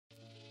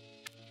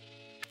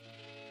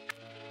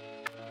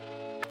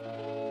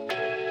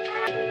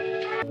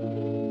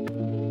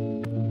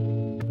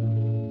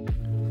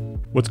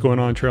What's going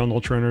on, trail and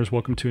ultra runners?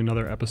 Welcome to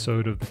another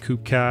episode of the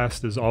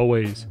Koopcast. As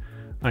always,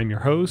 I'm your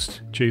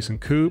host, Jason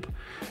Koop,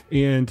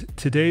 and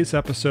today's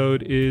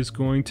episode is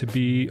going to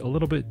be a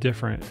little bit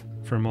different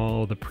from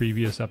all the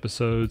previous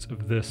episodes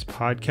of this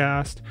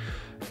podcast.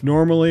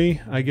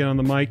 Normally, I get on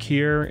the mic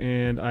here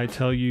and I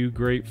tell you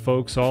great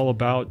folks all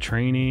about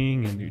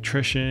training and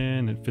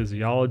nutrition and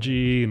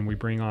physiology, and we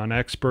bring on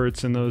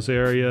experts in those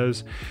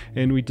areas,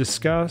 and we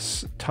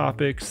discuss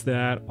topics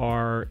that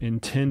are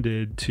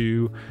intended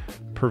to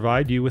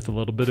provide you with a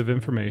little bit of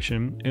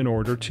information in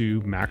order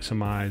to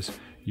maximize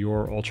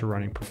your ultra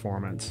running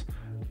performance.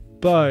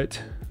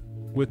 But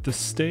with the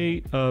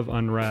state of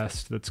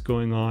unrest that's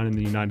going on in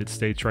the United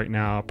States right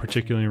now,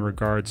 particularly in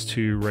regards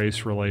to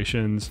race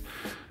relations,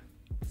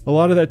 a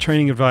lot of that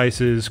training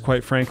advice is,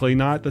 quite frankly,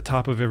 not the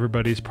top of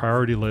everybody's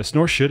priority list,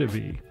 nor should it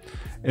be.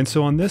 And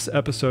so on this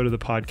episode of the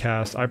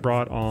podcast, I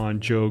brought on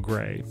Joe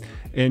Gray.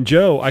 And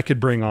Joe, I could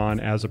bring on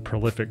as a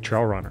prolific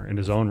trail runner in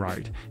his own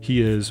right.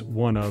 He is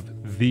one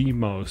of the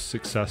most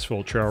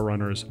successful trail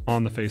runners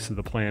on the face of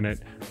the planet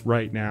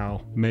right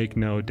now, make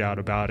no doubt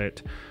about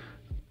it.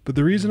 But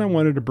the reason I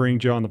wanted to bring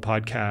Joe on the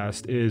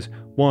podcast is,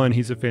 one,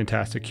 he's a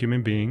fantastic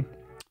human being.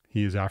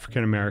 He is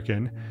African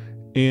American,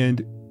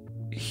 and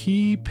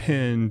he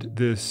penned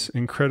this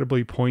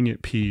incredibly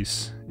poignant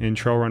piece in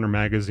Trailrunner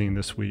magazine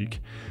this week,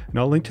 and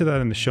I'll link to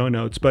that in the show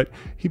notes, but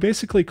he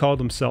basically called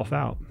himself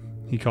out.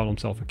 He called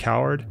himself a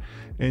coward,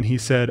 and he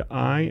said,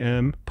 I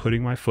am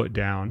putting my foot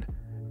down,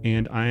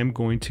 and I am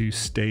going to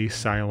stay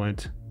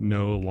silent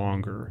no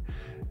longer.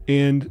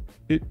 And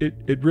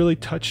it really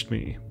touched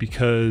me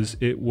because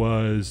it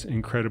was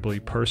incredibly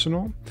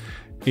personal,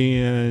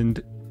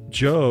 and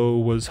Joe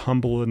was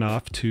humble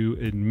enough to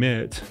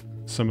admit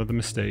some of the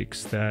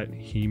mistakes that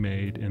he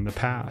made in the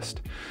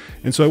past.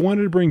 And so I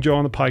wanted to bring Joe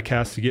on the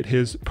podcast to get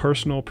his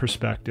personal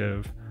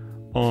perspective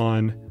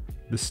on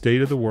the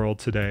state of the world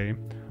today,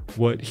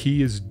 what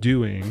he is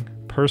doing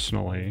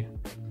personally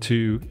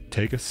to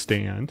take a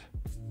stand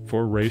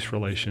for race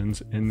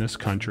relations in this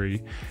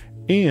country,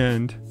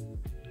 and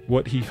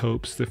what he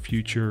hopes the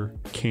future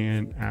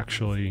can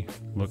actually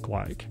look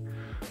like.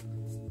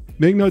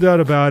 Make no doubt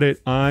about it,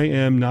 I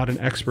am not an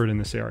expert in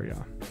this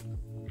area.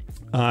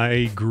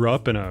 I grew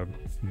up in a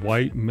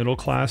white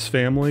middle-class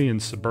family in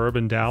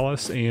suburban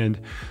Dallas, and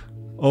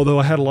although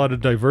I had a lot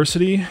of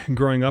diversity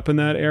growing up in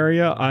that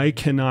area, I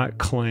cannot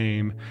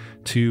claim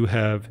to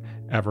have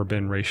ever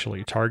been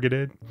racially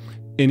targeted.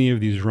 Any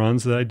of these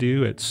runs that I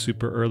do at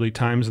super early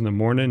times in the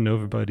morning,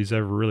 nobody's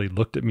ever really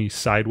looked at me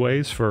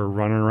sideways for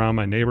running around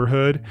my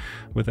neighborhood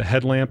with a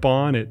headlamp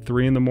on at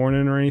 3 a.m.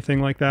 or anything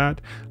like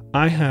that.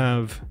 I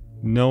have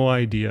no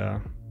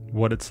idea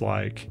what it's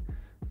like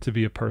to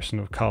be a person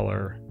of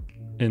color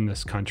in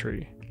this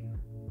country.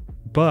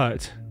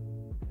 But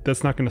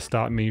that's not going to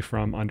stop me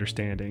from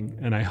understanding,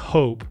 and I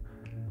hope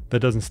that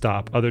doesn't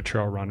stop other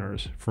trail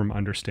runners from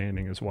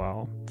understanding as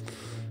well.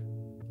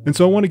 And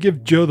so I want to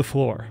give Joe the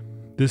floor.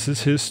 This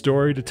is his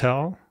story to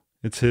tell.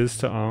 It's his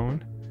to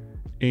own.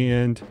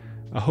 And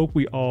I hope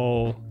we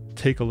all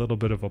take a little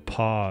bit of a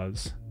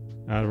pause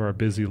out of our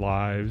busy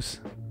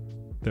lives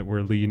that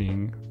we're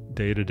leading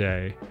day to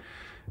day,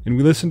 and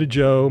we listen to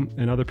Joe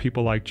and other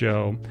people like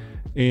Joe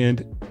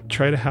and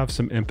try to have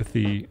some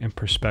empathy and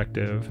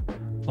perspective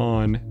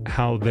on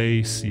how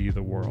they see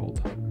the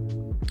world.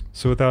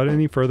 So without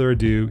any further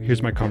ado,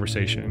 here's my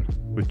conversation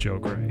with Joe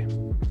Gray.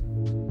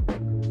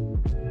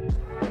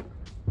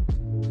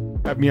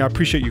 I mean, I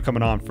appreciate you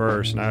coming on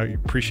first, and I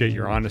appreciate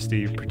your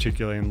honesty,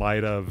 particularly in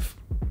light of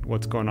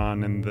what's going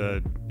on in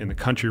the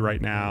country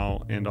right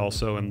now, and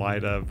also in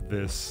light of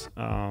this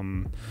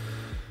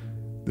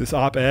this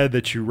op-ed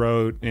that you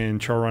wrote in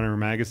Trailrunner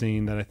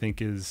magazine that I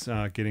think is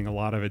getting a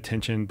lot of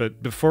attention.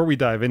 But before we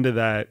dive into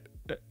that,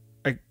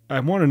 I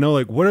want to know,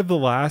 like, what have the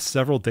last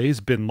several days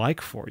been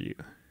like for you?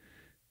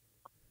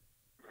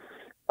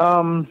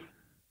 I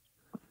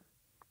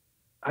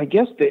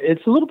guess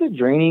it's a little bit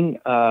draining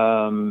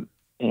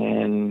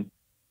and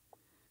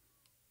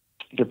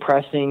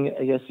depressing,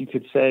 I guess you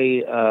could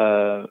say,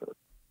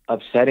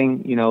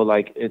 upsetting. You know,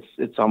 like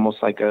it's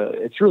almost like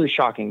it's really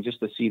shocking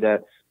just to see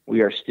that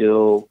we are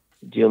still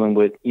dealing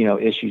with,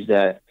 issues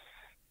that,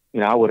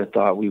 I would have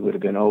thought we would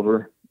have been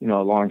over, a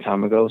long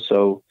time ago.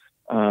 So,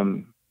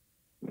 I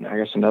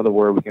guess another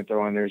word we can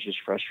throw in there is just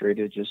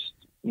frustrated, just,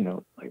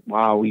 like,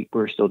 wow,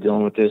 we're still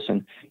dealing with this.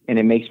 And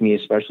it makes me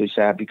especially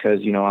sad because,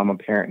 I'm a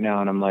parent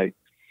now, and I'm like,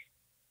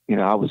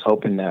 I was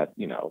hoping that,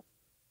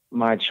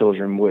 my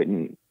children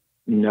wouldn't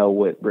know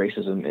what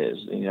racism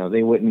is,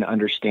 they wouldn't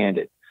understand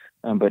it.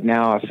 But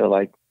now I feel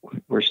like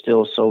we're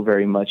still so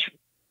very much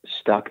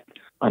stuck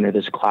under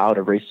this cloud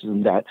of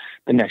racism that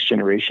the next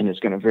generation is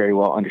going to very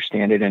well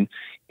understand it. And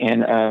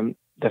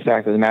the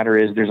fact of the matter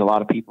is there's a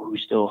lot of people who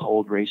still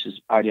hold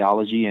racist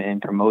ideology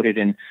and promote it.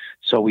 And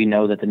so we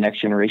know that the next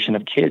generation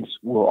of kids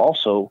will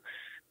also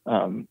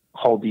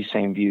hold these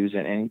same views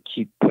and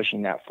keep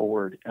pushing that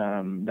forward,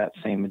 that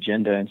same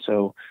agenda. And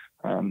so,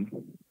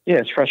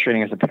 it's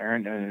frustrating as a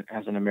parent and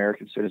as an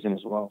American citizen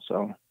as well.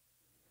 So.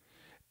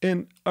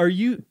 And are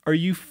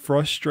you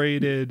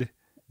frustrated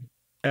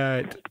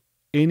at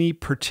any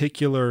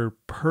particular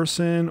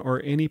person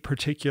or any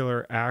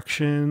particular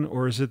action,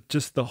 or is it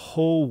just the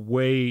whole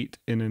weight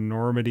and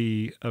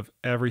enormity of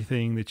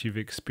everything that you've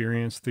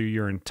experienced through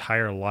your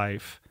entire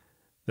life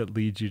that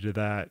leads you to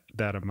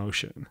that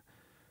emotion?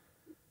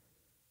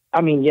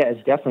 I mean, yeah,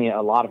 it's definitely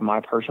a lot of my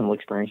personal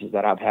experiences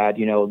that I've had.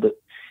 You know,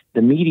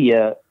 the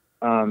media,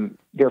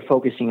 they're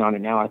focusing on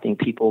it now. I think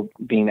people,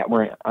 being that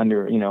we're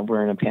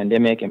in a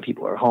pandemic and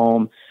people are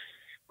home,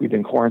 we've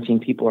been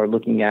quarantined, people are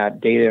looking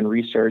at data and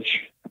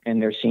research, and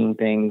they're seeing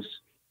things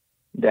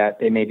that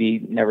they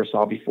maybe never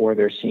saw before.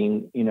 They're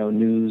seeing,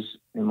 news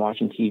and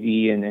watching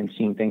TV and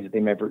seeing things that they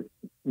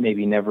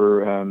maybe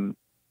never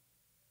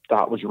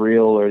thought was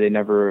real, or they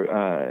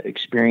never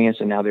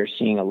experienced. And now they're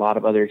seeing a lot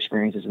of other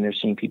experiences, and they're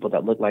seeing people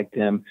that look like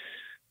them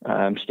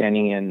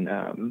standing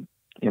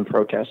in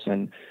protests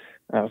and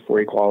for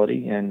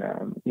equality, and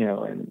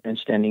and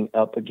standing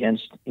up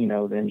against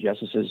the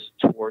injustices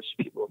towards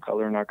people of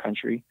color in our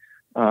country.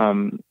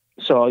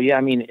 So yeah,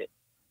 I mean,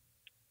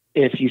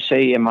 if you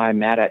say, am I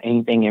mad at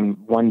anything in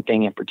one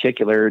thing in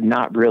particular?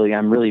 Not really.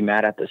 I'm really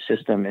mad at the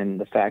system and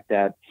the fact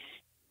that,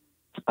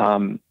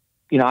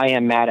 I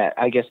am mad at,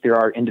 I guess there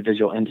are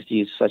individual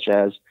entities, such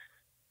as,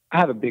 I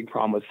have a big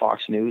problem with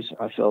Fox News.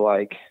 I feel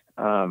like,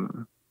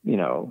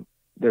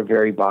 they're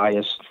very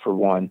biased, for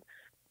one,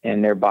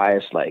 and they're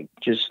biased, like,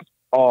 just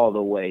all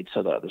the way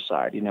to the other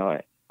side.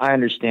 I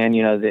understand,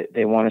 that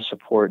they want to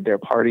support their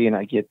party, and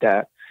I get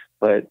that,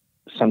 but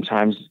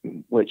sometimes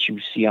what you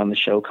see on the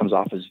show comes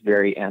off as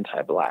very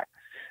anti-Black.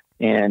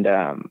 And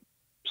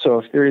so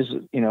if there is,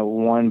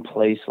 one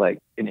place, like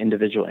an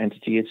individual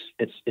entity,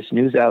 it's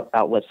news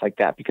outlets like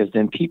that, because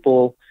then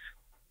people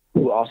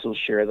who also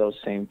share those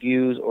same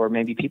views, or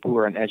maybe people who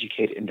are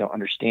uneducated and don't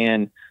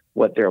understand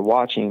what they're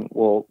watching,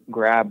 will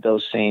grab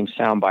those same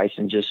sound bites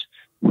and just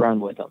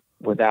run with them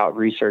without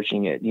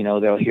researching it.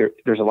 They'll hear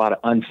there's a lot of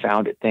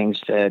unfounded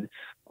things said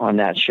on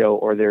that show,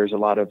 or there's a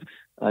lot of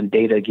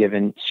data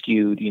given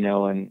skewed,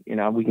 and,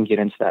 we can get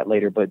into that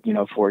later. But,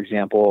 for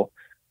example,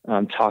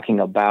 talking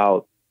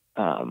about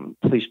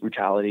police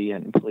brutality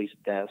and police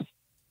deaths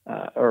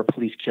or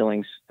police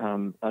killings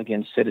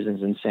against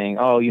citizens, and saying,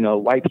 oh,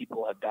 white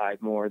people have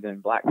died more than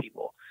Black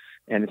people.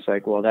 And it's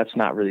like, well, that's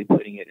not really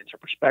putting it into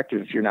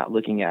perspective if you're not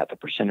looking at the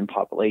percent in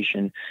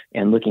population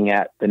and looking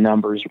at the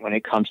numbers when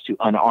it comes to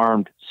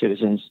unarmed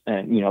citizens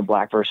and,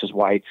 Black versus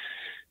white.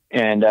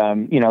 And,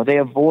 they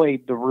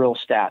avoid the real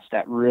stats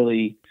that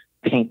really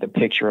paint the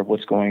picture of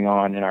what's going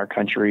on in our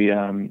country.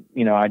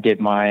 I did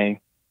my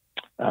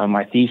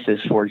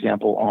thesis, for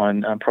example,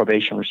 on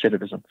probation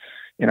recidivism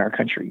in our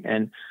country.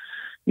 And,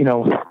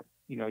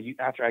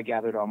 after I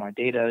gathered all my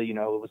data, it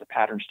was a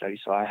pattern study.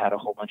 So I had a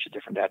whole bunch of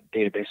different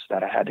databases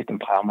that I had to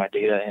compile my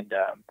data. And,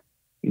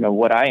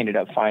 what I ended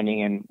up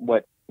finding, and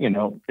what,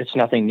 it's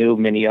nothing new.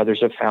 Many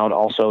others have found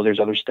also, there's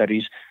other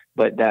studies,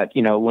 but that,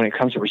 when it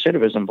comes to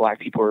recidivism, Black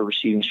people are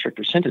receiving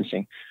stricter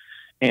sentencing.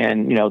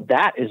 And,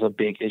 that is a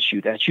big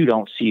issue that you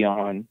don't see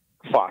on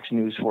Fox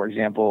News, for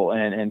example,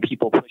 and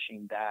people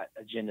pushing that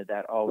agenda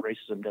that, oh,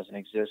 racism doesn't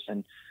exist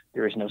and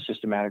there is no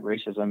systematic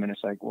racism. And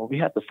it's like, well, we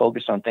have to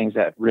focus on things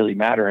that really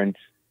matter. And,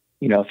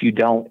 if you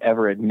don't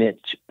ever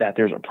admit that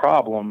there's a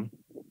problem,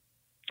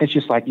 it's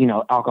just like,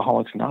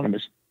 Alcoholics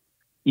Anonymous.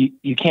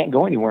 You can't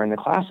go anywhere in the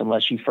class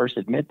unless you first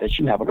admit that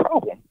you have a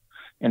problem.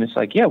 And it's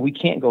like, yeah, we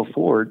can't go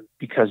forward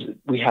because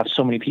we have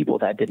so many people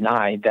that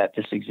deny that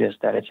this exists,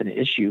 that it's an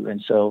issue.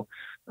 And so,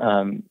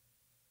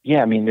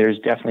 yeah, I mean, there's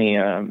definitely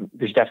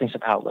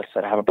some outlets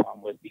that I have a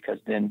problem with, because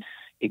then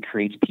it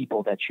creates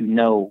people that,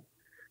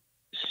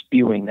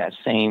 spewing that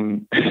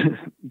same,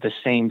 the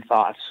same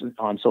thoughts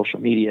on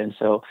social media. And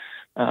so,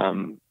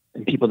 and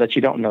people that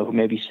you don't know who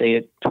maybe say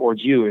it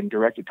towards you and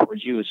direct it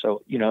towards you.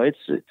 So,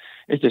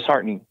 it's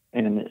disheartening,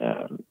 and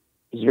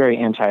it's very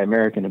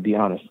anti-American, to be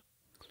honest.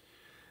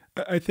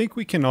 I think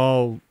we can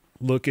all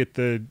look at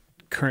the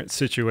current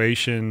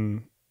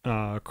situation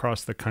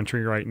across the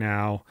country right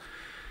now,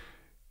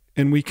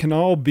 and we can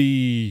all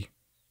be,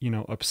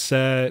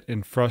 upset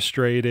and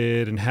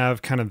frustrated and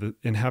have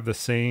have the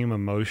same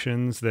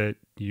emotions that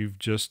you've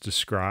just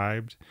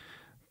described.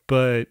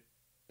 But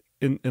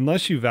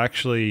unless you've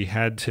actually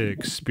had to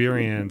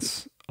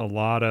experience a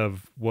lot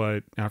of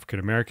what African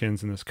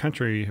Americans in this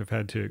country have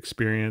had to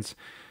experience,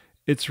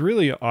 it's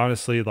really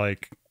honestly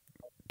like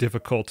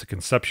difficult to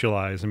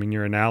conceptualize. I mean,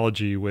 your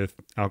analogy with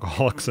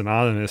Alcoholics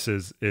Anonymous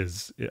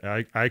is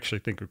I actually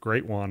think a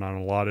great one on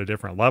a lot of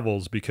different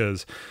levels,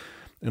 because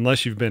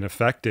unless you've been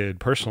affected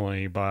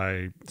personally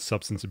by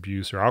substance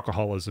abuse or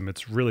alcoholism,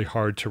 it's really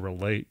hard to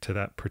relate to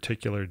that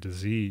particular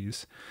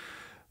disease.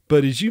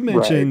 But as you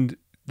mentioned,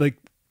 like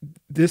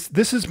this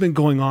has been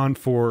going on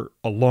for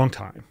a long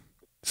time,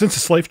 since the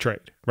slave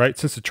trade, right?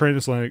 Since the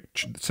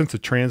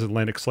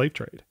transatlantic slave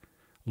trade,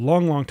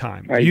 long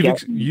time. Right,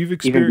 you've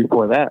experienced even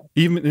before that,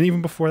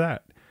 even before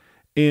that,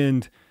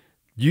 and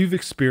you've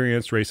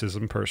experienced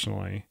racism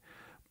personally.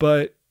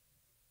 But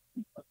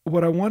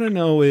what I want to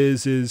know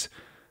is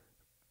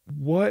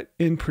what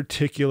in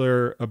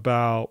particular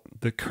about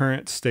the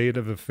current state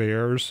of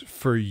affairs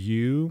for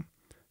you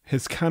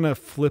has kind of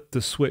flipped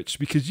the switch?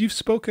 Because you've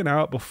spoken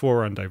out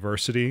before on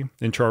diversity,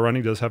 and trail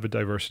running does have a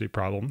diversity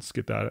problem. Let's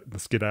get that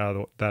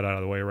out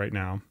of the way right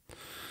now.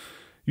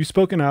 You've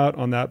spoken out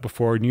on that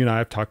before, and you and I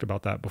have talked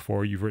about that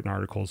before. You've written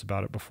articles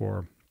about it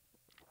before.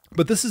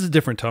 But this is a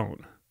different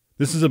tone.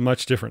 This is a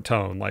much different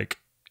tone. Like,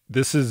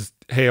 this is,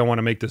 hey, I want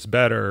to make this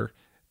better.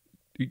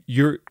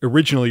 You're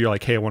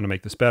like, hey, I want to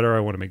make this better.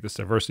 I want to make this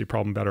diversity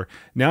problem better.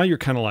 Now you're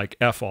kind of like,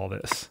 F all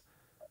this.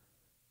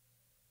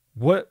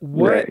 What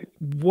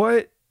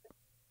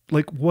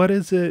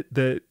is it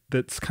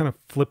that's kind of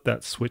flipped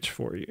that switch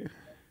for you?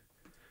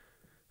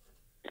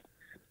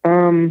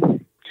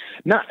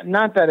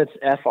 Not that it's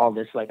F all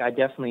this. Like,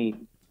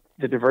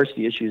 the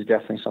diversity issue is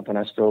definitely something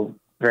I still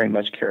very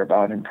much care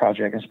about, and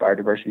Project Inspire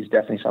Diversity is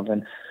definitely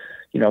something,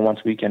 once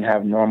we can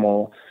have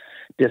normal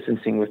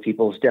distancing with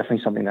people, it's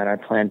definitely something that I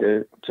plan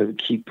to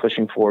keep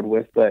pushing forward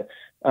with. But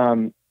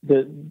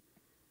this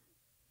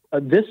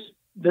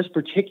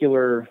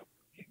particular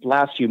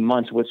last few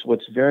months,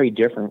 what's very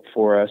different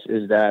for us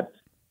is that,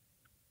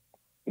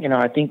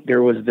 I think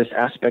there was this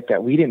aspect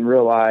that we didn't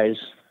realize,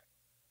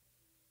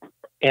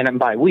 and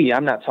by we,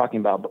 I'm not talking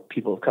about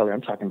people of color,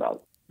 I'm talking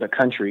about the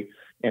country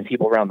and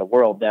people around the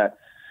world, that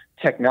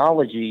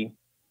technology,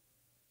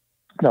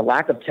 the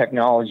lack of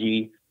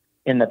technology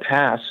in the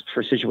past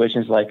for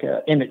situations like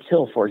Emmett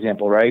Till, for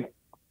example, right?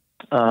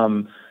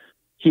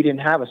 He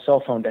didn't have a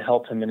cell phone to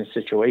help him in a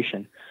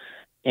situation.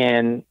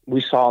 And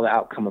we saw the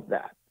outcome of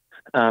that.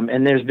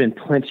 And there's been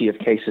plenty of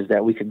cases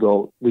that we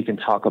can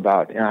talk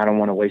about, and I don't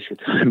want to waste your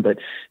time, but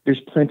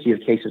there's plenty of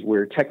cases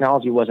where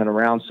technology wasn't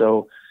around.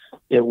 So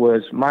it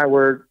was my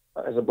word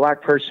as a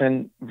black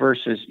person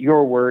versus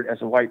your word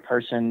as a white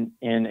person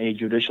in a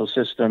judicial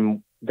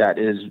system that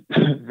is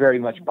very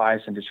much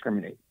biased and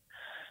discriminative.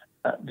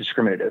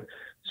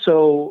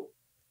 So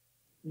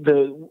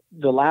the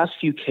last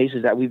few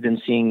cases that we've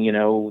been seeing,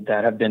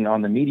 that have been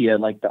on the media,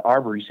 like the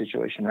Arbery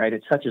situation, right?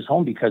 It touches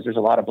home because there's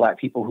a lot of black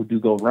people who do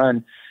go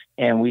run.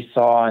 And we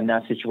saw in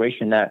that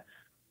situation that,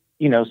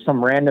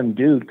 some random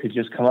dude could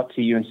just come up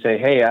to you and say,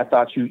 hey, I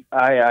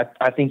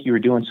think you were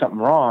doing something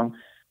wrong,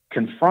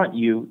 confront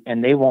you,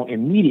 and they won't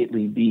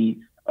immediately be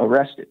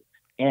arrested.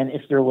 And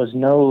if there was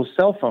no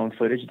cell phone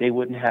footage, they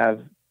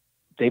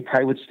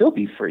probably would still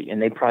be free.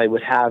 And they probably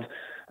would have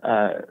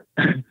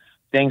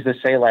things to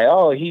say like,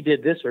 oh, he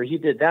did this or he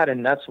did that,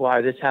 and that's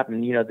why this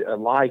happened. A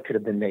lie could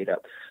have been made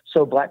up.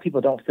 So black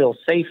people don't feel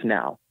safe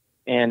now.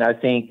 And I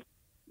think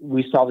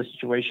we saw the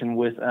situation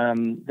with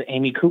the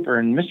Amy Cooper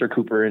and Mr.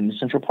 Cooper in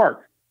Central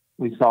Park.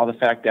 We saw the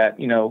fact that,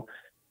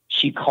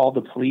 she called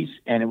the police,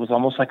 and it was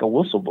almost like a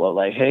whistleblow,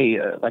 like, hey,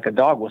 like a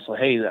dog whistle.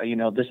 Hey,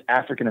 this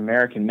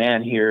African-American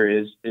man here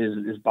is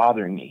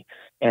bothering me.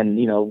 And,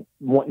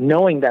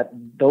 knowing that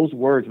those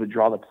words would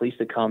draw the police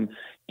to come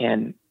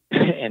and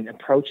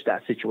approach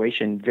that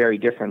situation very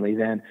differently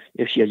than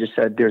if she had just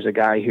said, there's a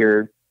guy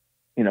here,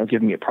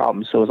 giving me a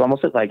problem. So it was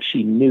almost like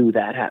she knew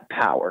that had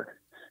power.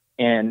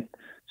 And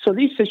so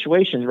these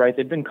situations, right,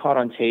 they've been caught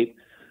on tape,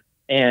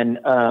 and,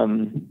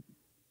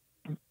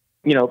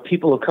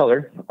 people of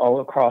color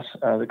all across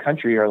the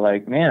country are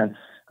like, man,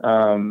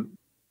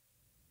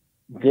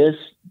 this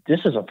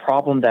is a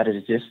problem that has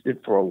existed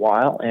for a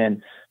while.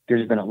 And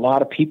there's been a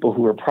lot of people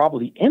who are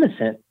probably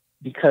innocent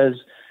because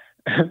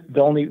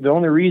the only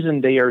reason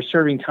they are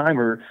serving time,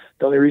 or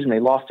the only reason they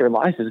lost their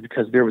lives, is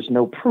because there was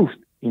no proof,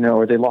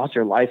 or they lost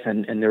their life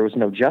and there was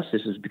no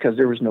justice, is because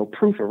there was no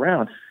proof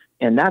around.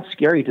 And that's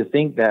scary to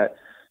think that,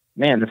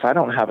 man, if I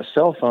don't have a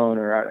cell phone,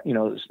 or,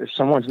 if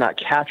someone's not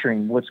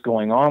capturing what's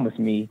going on with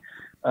me,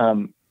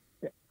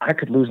 I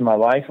could lose my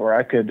life, or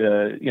I could,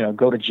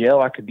 go to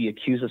jail. I could be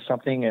accused of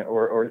something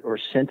or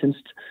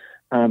sentenced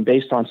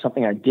based on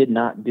something I did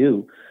not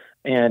do.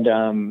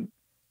 And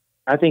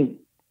I think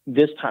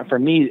this time for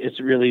me, it's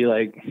really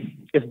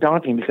it's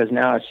daunting, because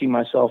now I see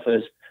myself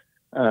as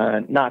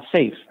not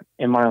safe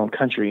in my own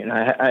country. And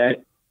I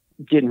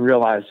didn't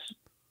realize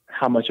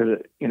how much of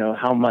it,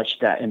 how much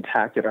that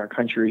impacted our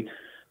country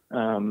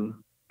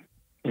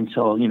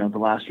until, the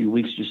last few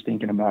weeks, just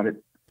thinking about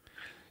it.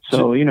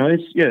 So,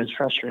 it's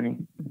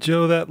frustrating.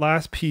 Joe, that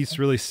last piece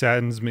really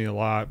saddens me a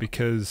lot,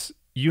 because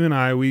you and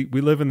I, we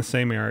live in the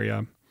same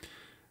area.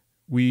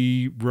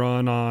 We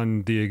run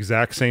on the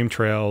exact same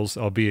trails,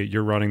 albeit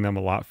you're running them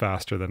a lot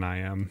faster than I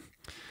am.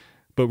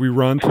 But we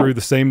run through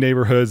the same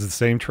neighborhoods, the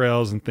same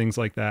trails and things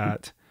like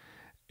that.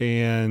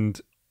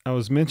 And I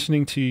was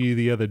mentioning to you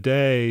the other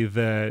day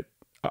that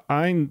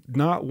I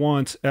not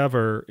once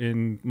ever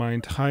in my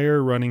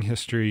entire running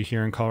history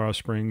here in Colorado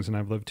Springs, and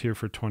I've lived here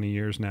for 20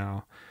 years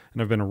now,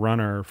 and I've been a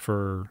runner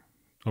for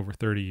over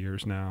 30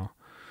 years now,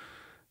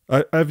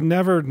 I've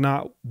never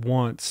not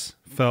once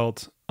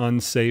felt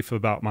unsafe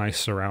about my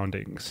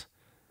surroundings.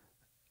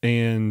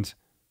 And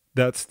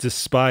that's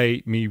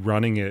despite me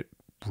running at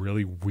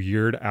really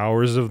weird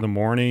hours of the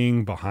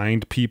morning,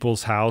 behind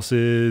people's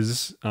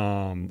houses,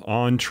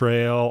 on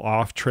trail,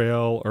 off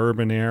trail,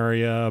 urban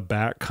area,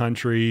 back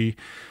country.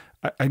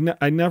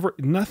 I never,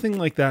 nothing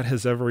like that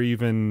has ever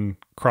even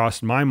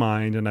crossed my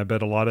mind. And I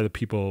bet a lot of the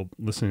people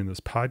listening to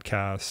this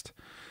podcast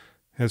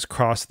has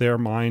crossed their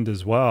mind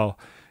as well.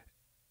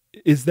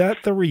 Is that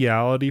the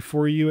reality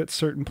for you at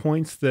certain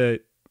points,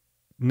 that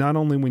not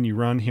only when you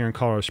run here in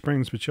Colorado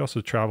Springs, but you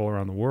also travel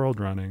around the world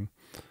running?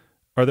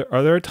 Are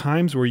there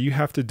times where you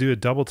have to do a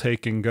double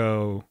take and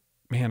go,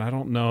 man, I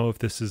don't know if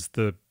this is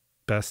the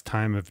best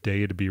time of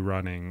day to be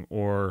running,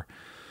 or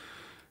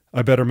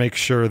I better make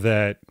sure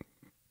that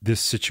this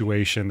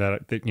situation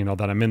that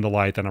I'm in the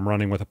light, that I'm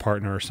running with a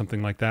partner or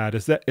something like that?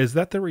 Is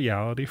that the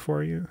reality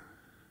for you?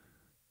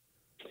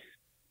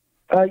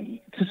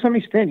 To some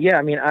extent, yeah.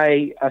 I mean,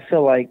 I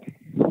feel like,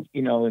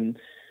 and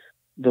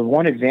the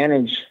one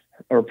advantage,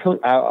 or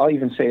I'll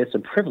even say it's a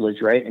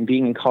privilege, right? And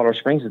being in Colorado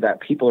Springs is that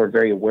people are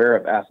very aware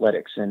of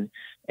athletics. And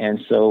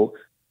so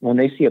when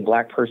they see a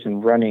Black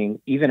person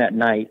running, even at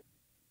night,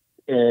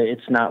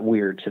 it's not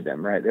weird to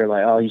them, right? They're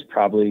like, oh, he's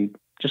probably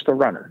just a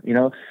runner,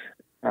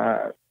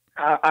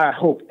 I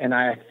hope, and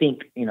I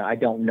think, I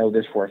don't know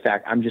this for a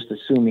fact. I'm just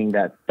assuming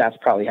that that's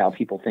probably how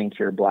people think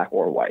you're Black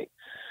or white.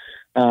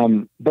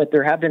 But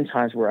there have been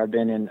times where I've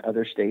been in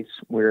other states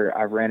where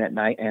I've ran at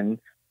night and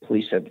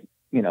police have,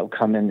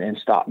 come in and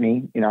stop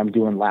me. I'm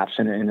doing laps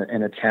in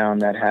a town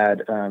that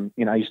had,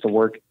 I used to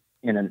work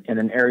in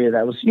an area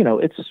that was,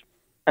 it's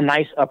a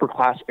nice upper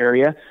class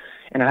area.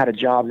 And I had a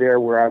job there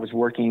where I was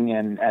working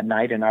at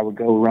night, and I would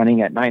go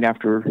running at night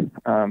after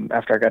I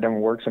got done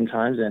with work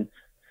sometimes. And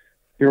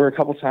there were a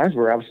couple times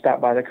where I was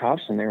stopped by the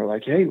cops and they were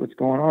like, hey, what's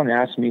going on? They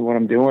asked me what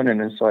I'm doing.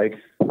 And it's like,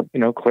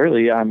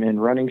 clearly I'm in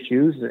running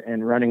shoes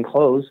and running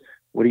clothes.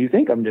 What do you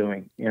think I'm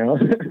doing?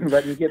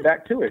 Let me get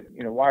back to it.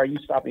 Why are you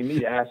stopping me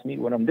to ask me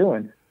what I'm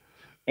doing?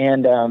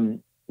 And,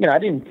 I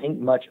didn't think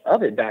much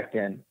of it back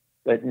then.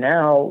 But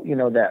now,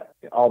 that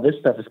all this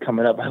stuff is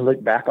coming up, I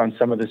look back on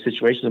some of the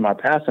situations in my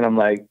past and I'm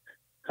like,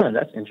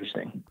 that's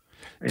interesting.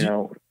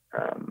 Do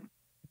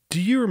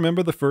you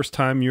remember the first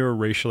time you were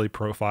racially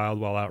profiled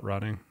while out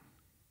running?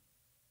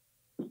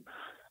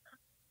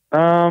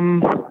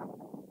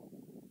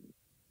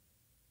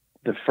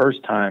 The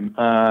first time,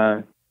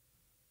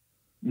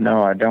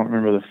 no, I don't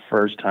remember the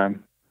first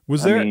time.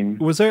 Was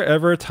there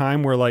ever a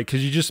time where, like, cause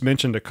you just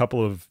mentioned a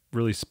couple of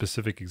really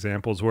specific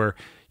examples where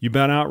you've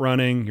been out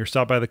running, you're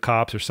stopped by the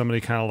cops, or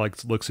somebody kind of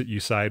like looks at you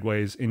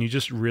sideways and you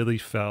just really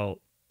felt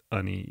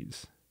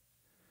unease?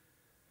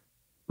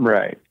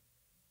 Right.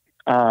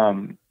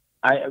 I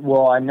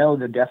know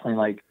that definitely,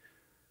 like,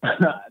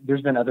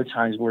 there's been other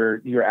times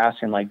where you're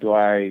asking, like, do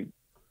I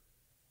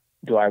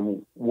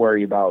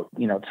worry about,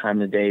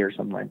 time of the day or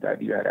something like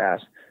that? You had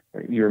asked,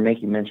 or you were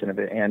making mention of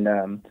it.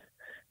 And,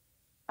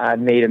 I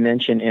made a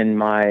mention in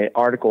my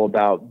article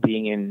about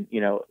being in,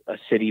 a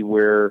city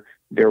where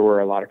there were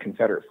a lot of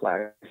Confederate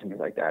flags and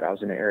things like that. I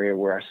was in an area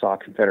where I saw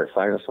Confederate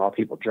flags. I saw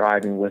people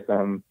driving with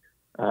them.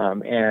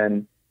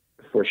 And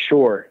for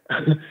sure,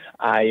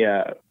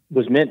 I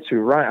meant to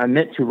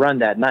run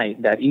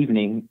that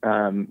evening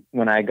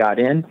when I got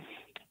in.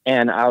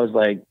 And I was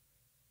like,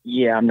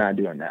 yeah, I'm not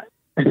doing that.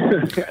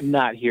 I'm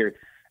not here.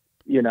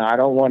 I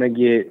don't want to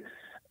get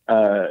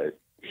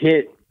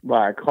hit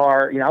by a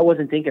car. I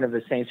wasn't thinking of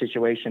the same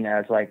situation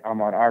as, like,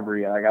 I'm on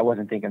Arbery. Like, I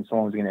wasn't thinking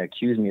someone was going to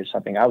accuse me of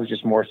something. I was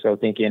just more so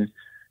thinking,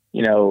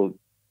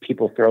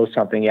 people throw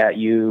something at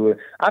you.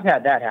 I've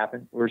had that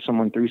happen where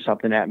someone threw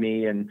something at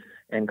me and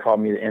called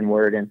me the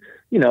N-word. And,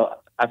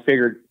 I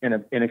figured in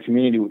a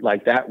community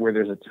like that, where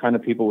there's a ton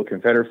of people with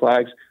Confederate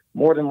flags,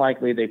 more than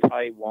likely they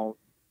probably won't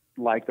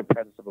like the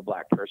presence of a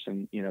Black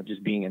person,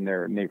 just being in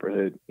their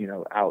neighborhood,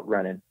 out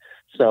running.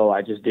 So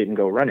I just didn't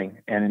go running.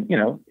 And,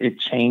 it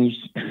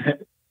changed,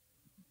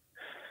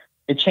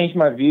 it changed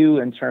my view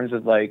in terms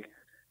of, like,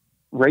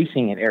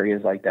 racing in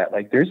areas like that.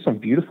 Like, there's some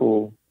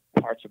beautiful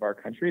parts of our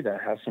country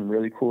that have some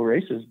really cool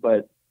races,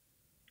 but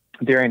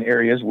they're in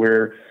areas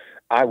where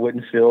I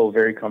wouldn't feel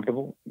very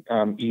comfortable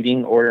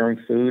eating, ordering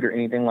food, or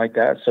anything like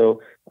that.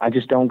 So I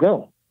just don't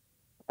go.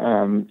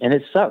 And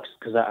it sucks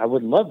because I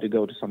would love to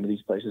go to some of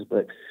these places,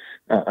 but,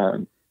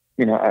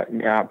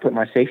 I put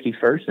my safety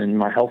first and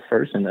my health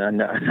first.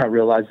 And I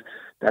realize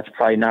that's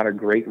probably not a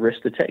great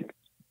risk to take,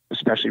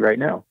 especially right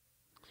now.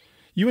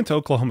 You went to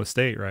Oklahoma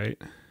State, right?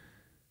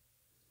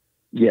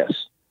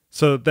 Yes.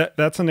 So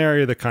that's an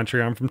area of the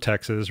country. I'm from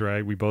Texas,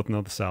 right? We both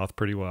know the South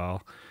pretty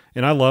well.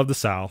 And I love the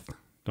South.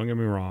 Don't get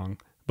me wrong.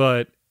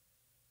 But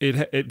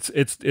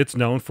it's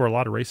known for a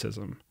lot of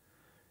racism.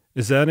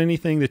 Is that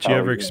anything that you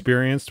ever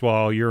experienced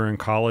while you were in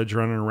college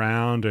running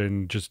around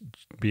and just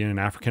being an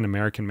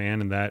African-American man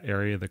in that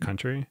area of the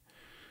country?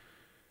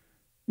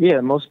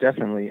 Yeah, most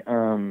definitely.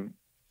 I've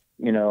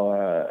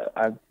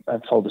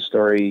told the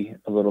story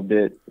a little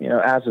bit,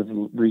 as of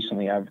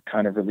recently, I've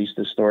kind of released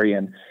this story,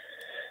 and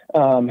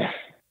I'm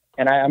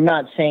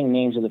not saying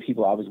names of the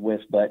people I was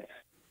with, but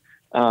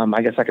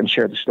I guess I can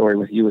share the story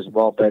with you as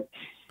well. But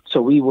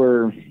so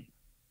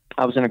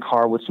I was in a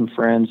car with some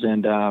friends,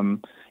 and,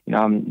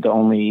 I'm the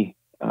only,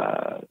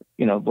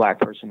 Black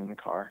person in the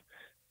car.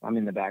 I'm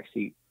in the back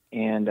seat,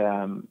 and,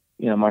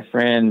 my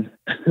friend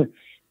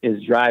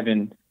is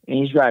driving, and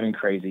he's driving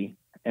crazy.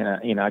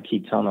 And, I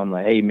keep telling him,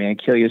 like, hey man,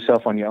 kill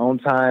yourself on your own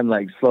time,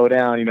 like slow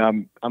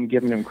down. I'm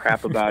giving him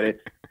crap about it.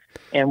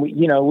 And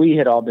we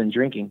had all been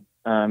drinking.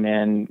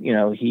 And,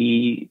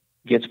 he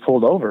gets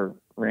pulled over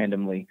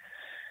randomly,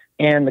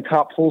 and the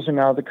cop pulls him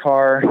out of the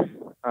car.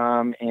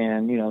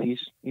 And,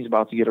 he's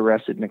about to get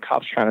arrested, and the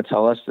cop's trying to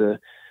tell us to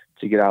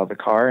get out of the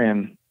car.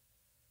 And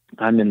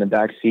I'm in the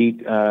back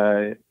seat,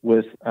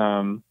 with,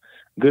 a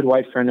good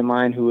white friend of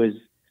mine who is,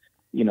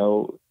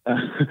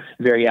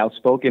 very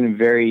outspoken and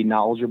very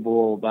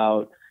knowledgeable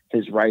about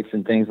his rights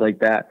and things like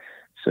that.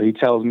 So he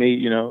tells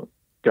me,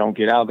 don't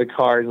get out of the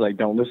car. He's like,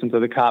 don't listen to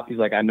the cop. He's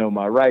like, I know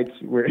my rights.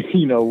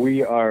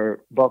 We are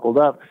buckled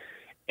up,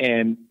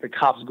 and the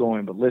cop's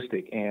going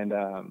ballistic. And,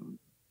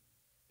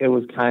 it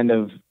was kind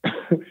of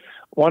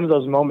one of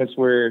those moments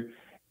where,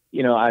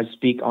 I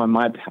speak on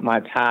my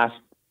past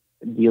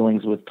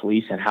dealings with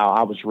police and how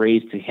I was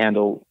raised to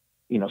handle,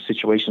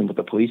 situations with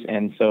the police.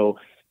 And so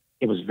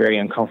it was very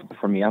uncomfortable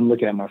for me. I'm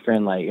looking at my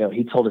friend like,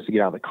 he told us to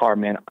get out of the car,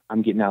 man.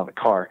 I'm getting out of the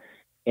car.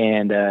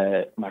 And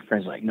my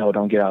friend's like, no,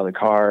 don't get out of the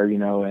car,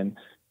 and,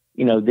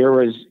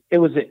 it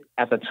was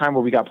at the time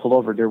where we got pulled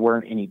over, there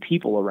weren't any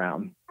people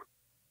around.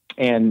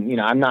 And,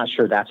 I'm not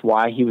sure that's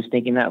why he was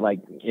thinking that, like,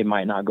 it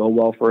might not go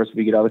well for us if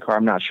we get out of the car.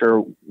 I'm not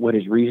sure what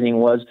his reasoning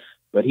was,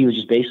 but he was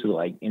just basically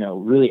like,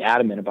 really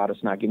adamant about us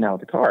not getting out of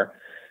the car.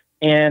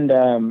 And,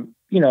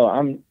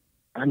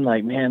 I'm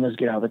like, man, let's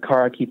get out of the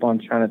car. I keep on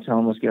trying to tell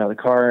him, let's get out of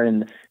the car.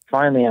 And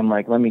finally, I'm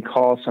like, let me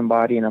call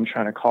somebody. And I'm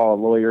trying to call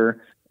a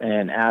lawyer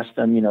and ask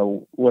them,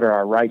 what are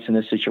our rights in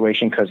this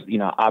situation? Because,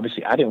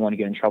 obviously I didn't want to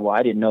get in trouble.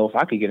 I didn't know if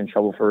I could get in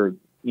trouble for,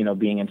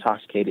 being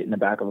intoxicated in the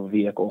back of a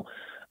vehicle.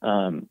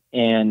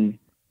 And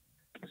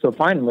so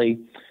finally,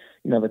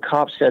 the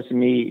cop says to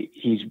me,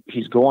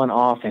 he's going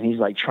off, and he's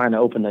like trying to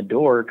open the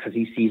door because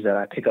he sees that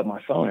I pick up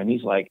my phone, and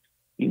he's like,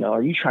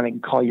 are you trying to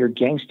call your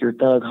gangster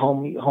thug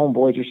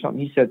homeboys or something?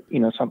 He said,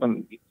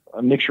 something,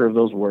 a mixture of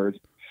those words.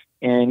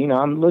 And,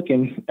 I'm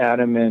looking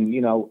at him, and,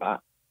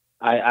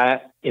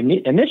 I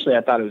initially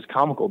I thought it was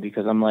comical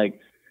because I'm like,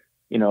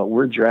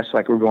 we're dressed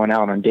like we're going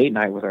out on date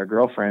night with our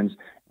girlfriends,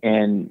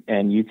 and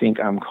you think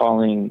I'm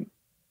calling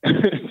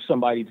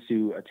somebody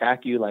to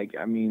attack you? Like,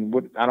 I mean,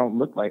 I don't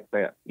look like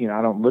that.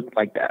 I don't look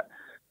like that.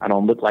 I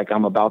don't look like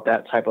I'm about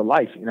that type of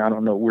life. I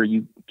don't know where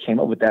you came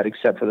up with that,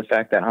 except for the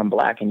fact that I'm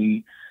black and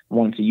you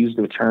wanted to use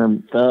the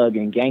term thug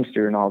and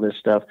gangster and all this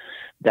stuff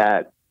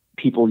that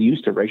people use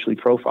to racially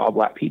profile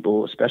black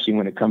people, especially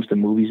when it comes to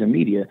movies and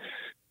media.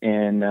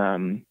 And,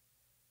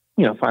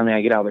 finally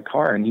I get out of the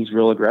car, and he's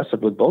real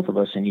aggressive with both of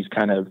us. And he's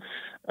kind of,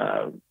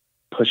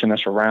 pushing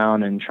us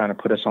around and trying to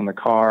put us on the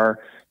car.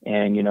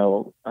 And,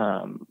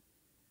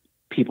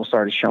 people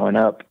started showing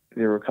up.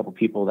 There were a couple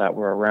people that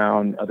were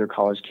around, other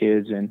college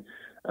kids, and,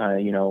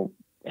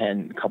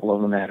 and a couple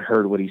of them had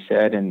heard what he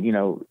said. And,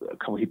 a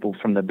couple people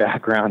from the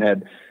background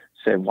had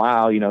said,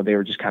 wow, they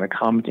were just kind of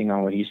commenting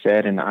on what he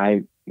said. And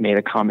I made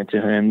a comment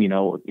to him,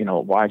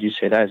 why'd you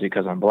say that? Is it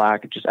because I'm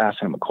black? Just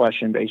asking him a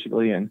question,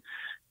 basically. And,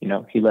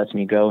 he lets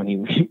me go,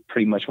 and he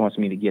pretty much wants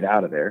me to get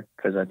out of there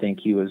because I think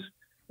he was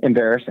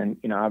embarrassed, and,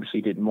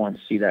 obviously didn't want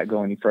to see that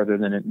go any further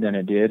than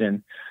it did.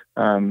 And,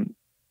 I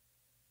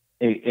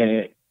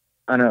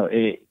don't know,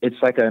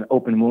 it's like an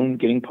open wound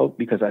getting poked,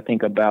 because I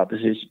think about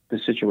the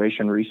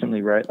situation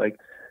recently, right? Like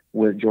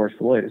with George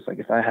Floyd, it's like,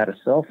 if I had a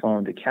cell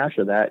phone to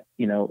capture that,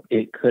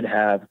 it could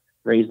have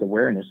raised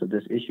awareness of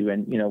this issue,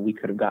 and, we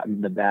could have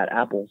gotten the bad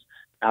apples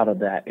out of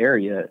that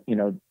area,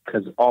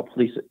 because all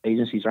police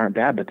agencies aren't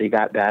bad, but they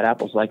got bad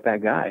apples like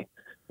that guy,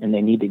 and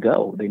they need to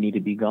go. They need to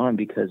be gone,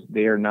 because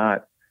they are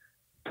not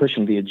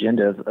pushing the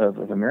agenda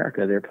of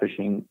America. They're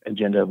pushing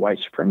agenda of white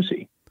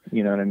supremacy.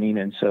 You know what I mean?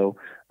 And so,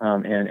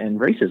 and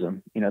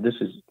racism, this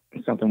is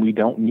something we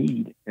don't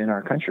need in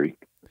our country.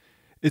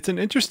 It's an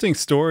interesting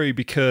story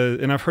because,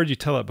 and I've heard you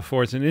tell it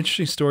before, it's an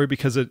interesting story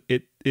because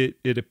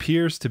it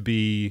appears to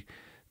be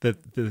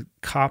that the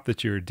cop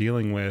that you're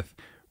dealing with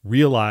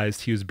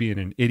realized he was being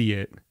an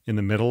idiot in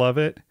the middle of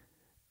it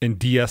and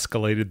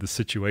de-escalated the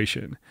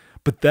situation.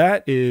 But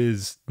that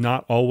is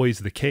not always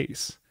the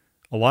case.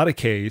 A lot of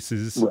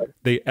cases, right,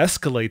 they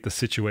escalate the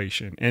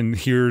situation, and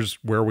here's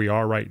where we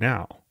are right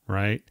now,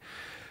 right?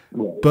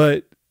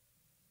 But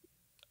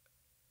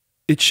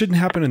it shouldn't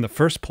happen in the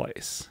first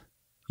place.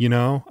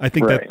 I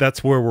think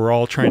that's where we're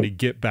all trying to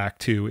get back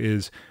to,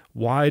 is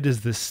why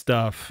does this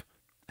stuff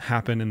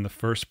happen in the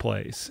first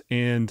place?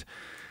 And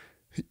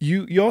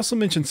you also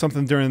mentioned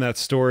something during that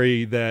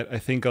story that I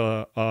think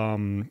a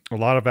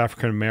lot of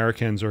African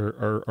Americans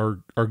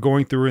are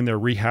going through, and they're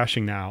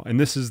rehashing now. And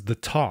this is the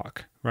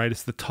talk, right?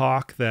 It's the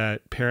talk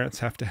that parents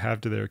have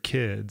to their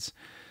kids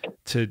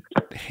to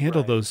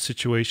handle those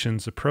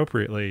situations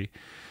appropriately.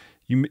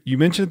 You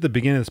mentioned at the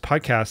beginning of this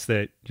podcast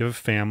that you have a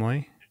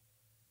family,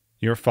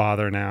 you're a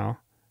father now.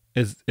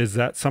 Is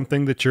that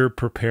something that you're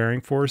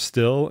preparing for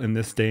still in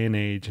this day and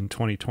age in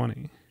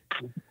 2020?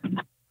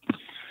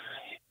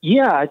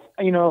 Yeah,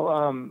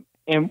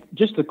 and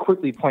just to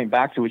quickly point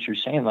back to what you're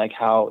saying, like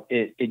how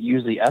it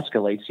usually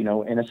escalates,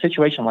 in a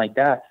situation like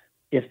that,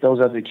 if those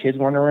other kids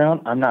weren't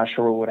around, I'm not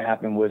sure what would have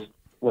happened with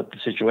the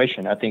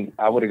situation. I think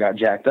I would have got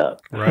jacked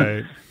up.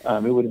 Right.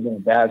 It would have been a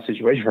bad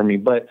situation for me.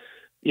 But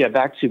Yeah,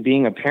 back to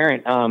being a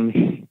parent.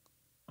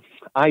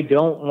 I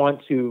don't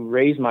want to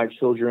raise my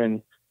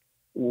children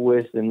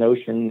with the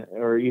notion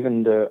or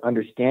even the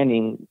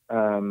understanding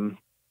that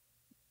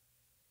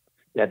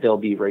they'll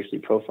be racially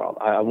profiled.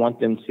 I want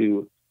them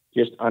to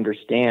just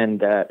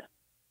understand that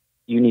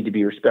you need to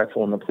be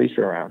respectful when the police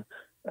are around.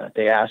 If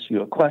they ask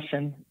you a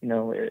question,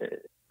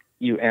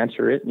 you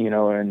answer it,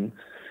 and,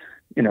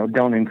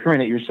 don't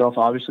incriminate yourself.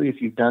 Obviously,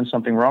 if you've done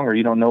something wrong or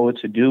you don't know what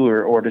to do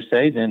or to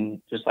say,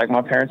 then just like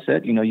my parents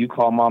said, you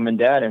call mom and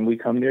dad and we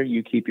come there,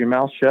 you keep your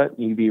mouth shut,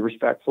 you be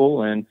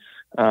respectful. And,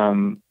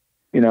 I'm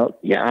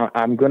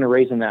going to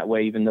raise them that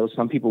way, even though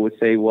some people would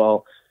say,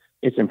 well,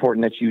 it's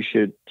important that you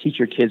should teach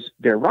your kids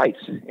their rights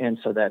and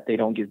so that they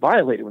don't get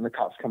violated when the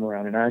cops come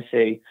around. And I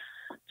say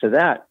to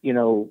that,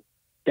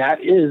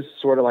 that is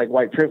sort of like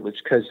white privilege.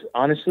 Because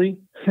honestly,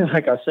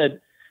 like I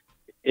said,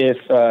 if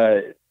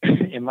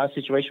in my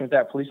situation with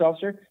that police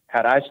officer,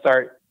 had I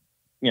start,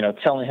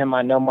 telling him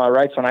I know my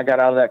rights when I got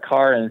out of that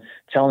car and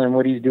telling him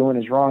what he's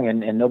doing is wrong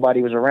and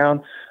nobody was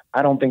around,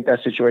 I don't think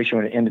that situation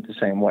would have ended the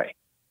same way.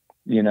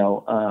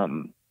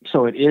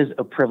 So it is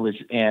a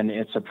privilege, and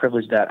it's a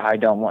privilege that I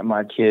don't want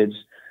my kids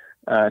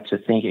to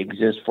think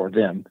exists for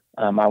them.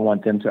 I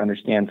want them to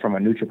understand from a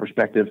neutral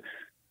perspective,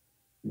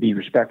 be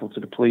respectful to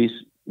the police.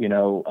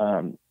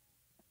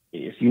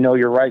 If you know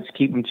your rights,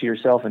 keep them to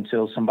yourself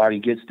until somebody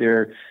gets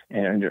there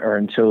or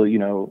until,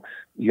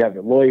 you have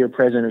a lawyer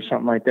present or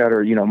something like that,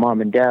 or,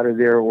 mom and dad are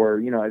there, or,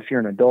 if you're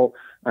an adult,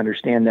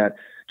 understand that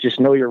just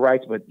know your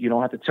rights, but you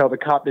don't have to tell the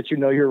cop that you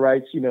know your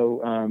rights,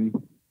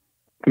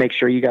 make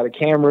sure you got a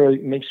camera,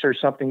 make sure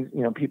something,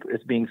 people,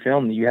 it's being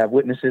filmed, you have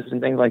witnesses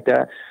and things like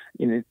that.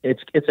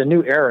 It's a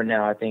new era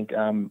now. I think,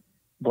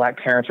 Black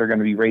parents are going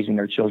to be raising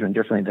their children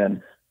differently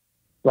than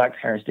Black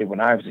parents did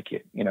when I was a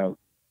kid.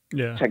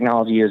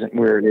 Technology isn't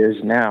where it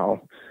is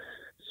now.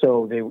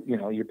 So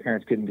your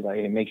parents couldn't be like,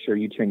 hey, make sure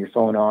you turn your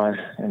phone on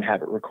and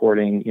have it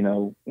recording,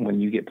 when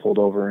you get pulled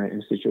over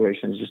in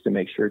situations, just to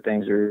make sure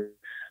things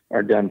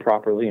are done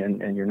properly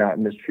and you're not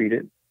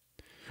mistreated.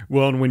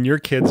 Well, and when your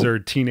kids are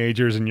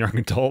teenagers and young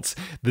adults,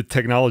 the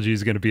technology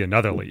is going to be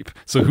another leap.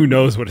 So who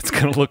knows what it's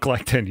going to look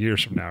like 10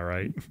 years from now,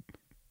 right?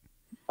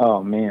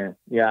 Oh man.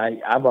 Yeah.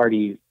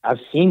 I've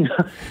seen,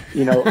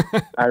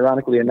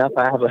 ironically enough,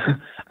 I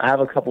have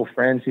a couple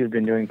friends who've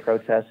been doing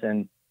protests,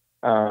 and,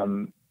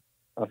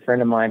 a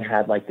friend of mine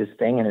had like this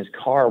thing in his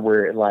car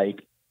where it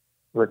like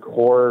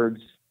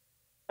records,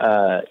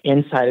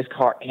 inside his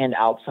car and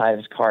outside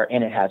his car,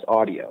 and it has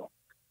audio.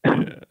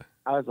 Yeah.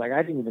 I was like,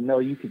 I didn't even know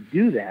you could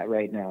do that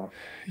right now.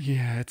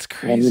 Yeah, it's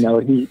crazy.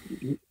 And,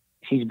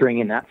 he's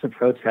bringing that to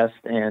protest,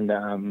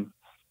 and,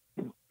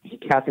 he's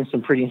capturing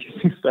some pretty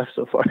interesting stuff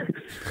so far.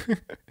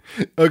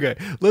 Okay,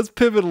 let's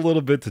pivot a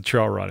little bit to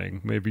trail running.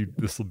 Maybe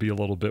this will be a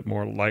little bit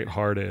more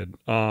lighthearted.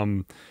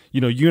 You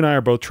and I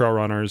are both trail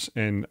runners,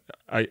 and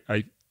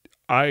I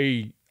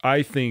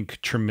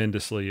think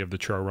tremendously of the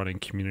trail running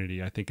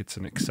community. I think it's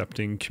an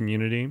accepting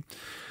community.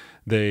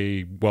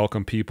 They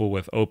welcome people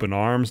with open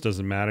arms.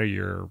 Doesn't matter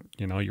your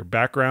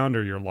background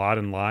or your lot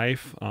in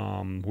life.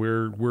 I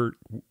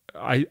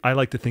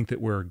like to think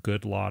that we're a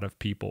good lot of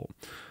people.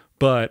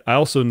 But I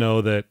also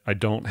know that I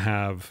don't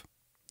have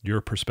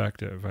your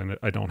perspective, and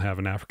I don't have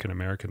an African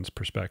American's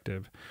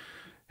perspective.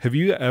 Have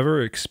you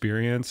ever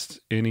experienced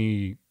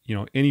any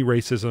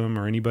racism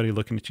or anybody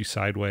looking at you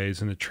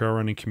sideways in the trail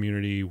running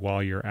community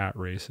while you're at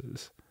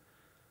races?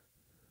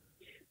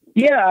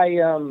 Yeah,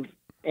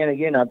 and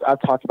again,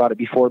 I've talked about it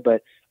before,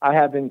 but I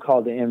have been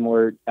called the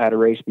N-word at a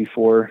race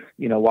before,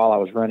 while I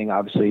was running,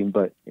 obviously,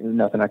 but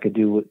nothing I could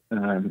do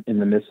in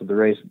the midst of the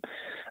race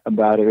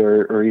about it,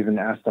 or even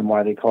ask them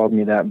why they called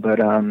me that. But,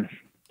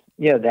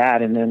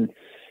 that. And then,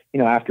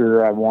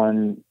 after I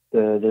won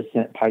the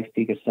Pikes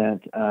Peak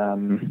Ascent,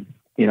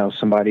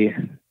 somebody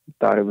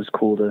thought it was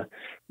cool to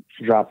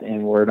drop the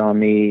N-word on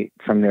me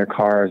from their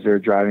car as they're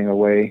driving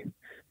away.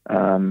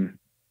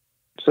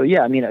 So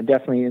yeah,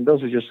 definitely, and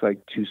those are just like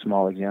two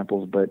small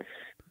examples, but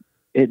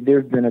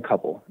there's been a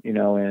couple,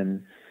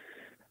 and,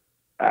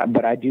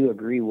 but I do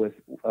agree with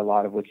a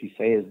lot of what you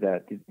say is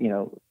that,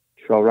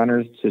 trail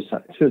runners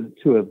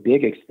to a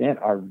big extent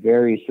are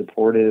very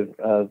supportive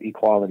of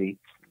equality.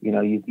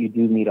 You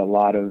do meet a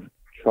lot of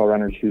trail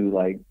runners who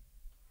like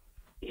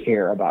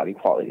care about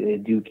equality. They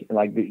do,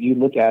 like, you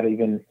look at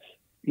even,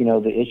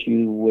 the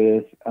issue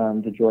with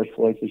the George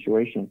Floyd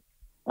situation.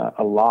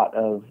 A lot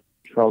of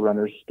trail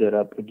runners stood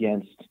up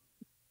against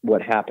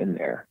what happened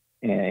there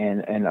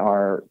and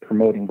are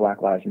promoting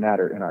Black Lives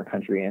Matter in our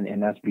country.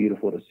 And that's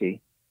beautiful to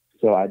see.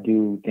 So I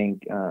do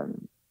think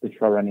the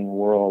trail running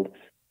world,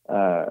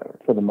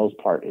 for the most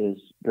part, is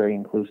very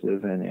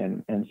inclusive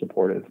and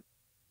supportive.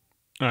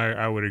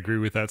 I would agree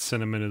with that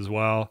sentiment as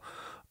well.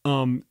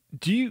 Do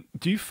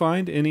you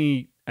find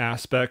any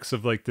aspects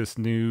of like this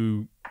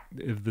new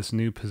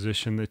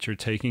position that you're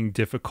taking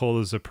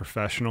difficult as a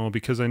professional?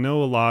 Because I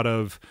know a lot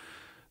of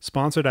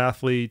sponsored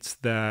athletes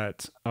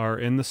that are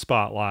in the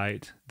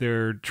spotlight.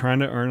 They're trying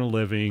to earn a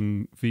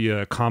living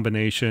via a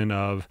combination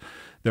of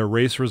their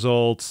race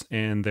results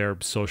and their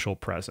social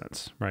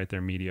presence, right?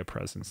 Their media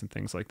presence and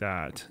things like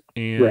that.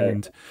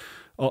 And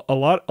a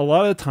lot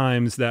of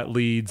times that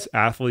leads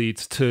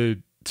athletes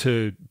to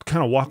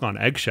kind of walk on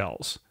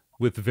eggshells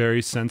with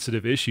very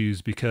sensitive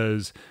issues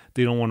because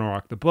they don't want to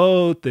rock the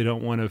boat. They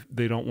don't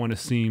want to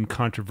seem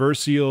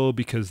controversial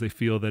because they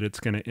feel that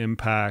it's going to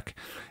impact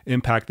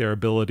their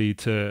ability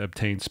to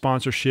obtain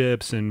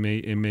sponsorships and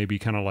maybe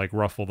kind of like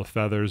ruffle the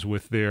feathers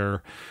with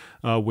their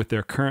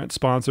current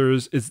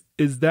sponsors.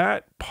 Is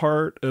that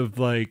part of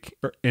like,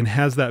 and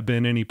has that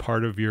been any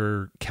part of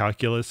your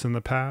calculus in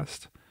the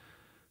past?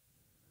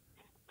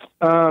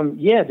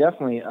 Yeah,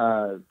 definitely.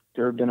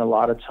 There have been a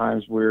lot of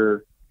times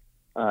where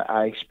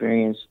I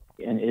experienced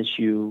an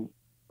issue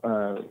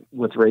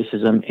with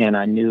racism, and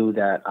I knew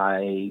that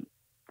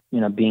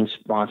being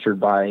sponsored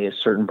by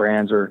certain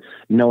brands or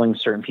knowing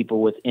certain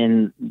people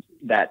within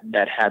that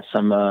had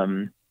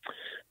some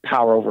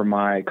power over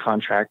my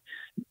contract,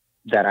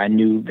 that I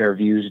knew their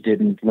views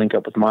didn't link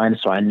up with mine.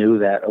 So I knew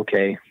that,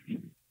 okay,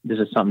 this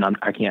is something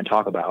I can't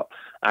talk about.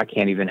 I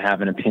can't even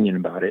have an opinion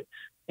about it.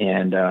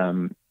 And,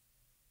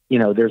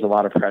 there's a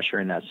lot of pressure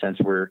in that sense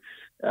where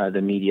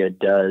the media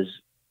does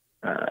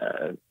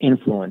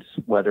influence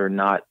whether or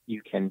not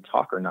you can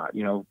talk or not,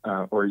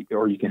 or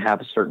you can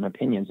have certain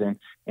opinions, and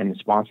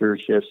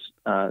sponsorships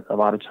a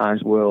lot of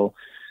times will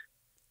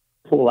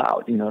pull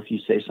out, if you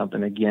say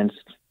something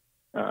against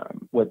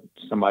what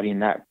somebody in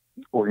that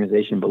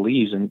organization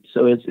believes. And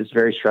so it's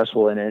very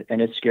stressful, and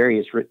it's scary.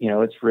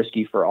 It's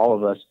risky for all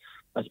of us,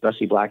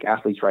 especially Black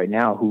athletes right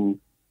now who,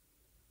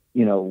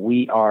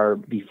 we are,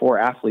 before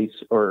athletes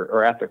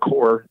or at the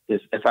core,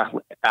 if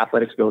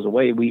athletics goes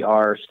away, we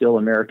are still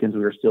Americans.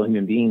 We are still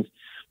human beings.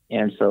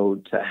 And so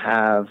to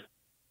have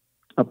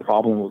a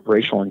problem with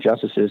racial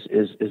injustices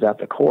is at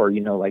the core.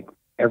 Like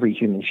every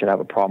human should have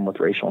a problem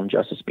with racial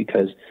injustice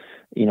because,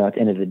 at the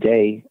end of the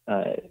day,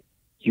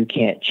 you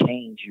can't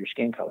change your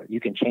skin color. You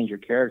can change your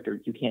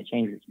character. You can't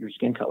change your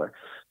skin color.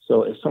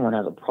 So if someone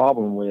has a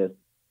problem with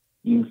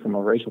you from a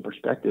racial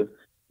perspective,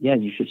 yeah,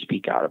 you should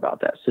speak out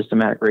about that.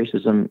 Systematic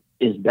racism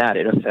is bad.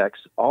 It affects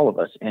all of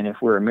us. And if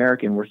we're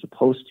American, we're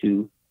supposed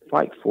to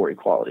fight for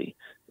equality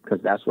because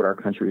that's what our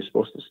country is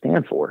supposed to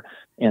stand for.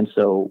 And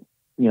so,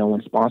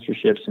 when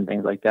sponsorships and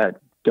things like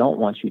that don't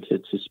want you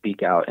to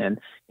speak out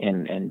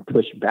and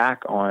push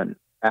back on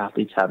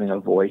athletes having a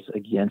voice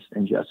against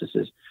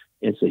injustices,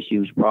 it's a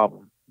huge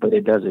problem, but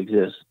it does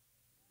exist.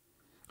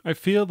 I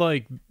feel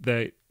like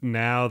that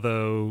now,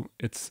 though,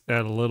 it's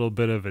at a little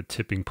bit of a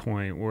tipping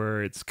point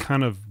where it's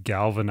kind of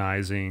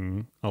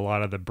galvanizing a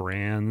lot of the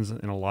brands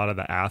and a lot of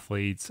the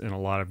athletes and a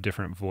lot of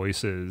different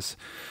voices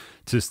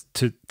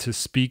to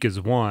speak as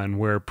one,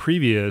 where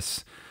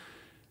previous,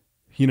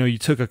 you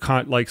took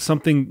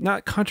something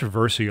not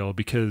controversial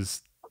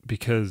because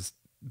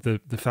the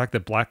fact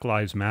that Black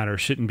Lives Matter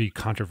shouldn't be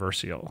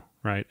controversial,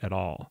 right, at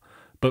all.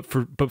 But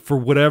for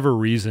whatever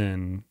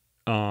reason,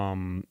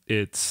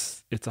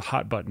 it's a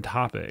hot button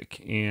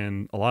topic,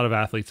 and a lot of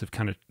athletes have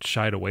kind of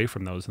shied away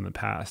from those in the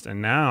past.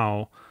 And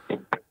now,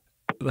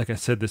 like I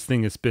said, this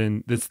thing has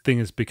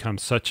become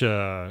such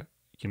a,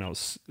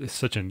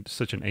 such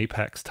an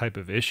apex type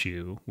of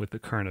issue with the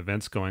current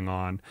events going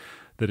on,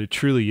 that it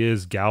truly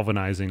is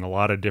galvanizing a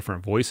lot of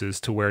different voices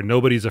to where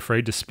nobody's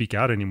afraid to speak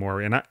out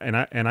anymore. And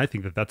I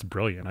think that that's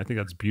brilliant. I think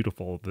that's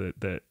beautiful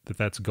that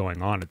that's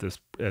going on at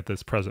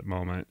this present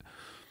moment.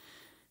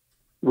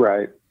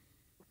 Right.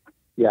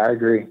 Yeah, I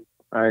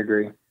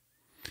agree.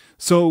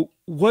 So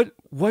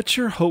what's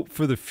your hope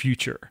for the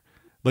future?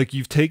 Like,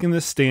 you've taken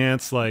this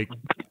stance, like,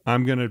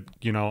 I'm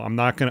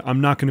not going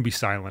to be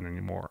silent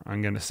anymore.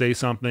 I'm going to say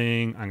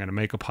something. I'm going to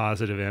make a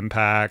positive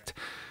impact.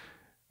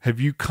 Have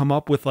you come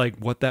up with like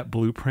what that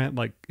blueprint,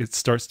 like, it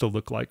starts to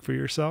look like for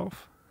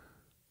yourself?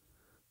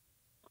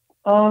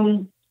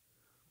 In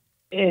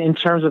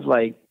terms of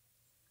like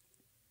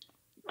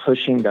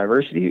pushing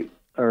diversity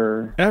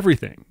or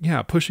everything.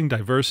 Yeah. Pushing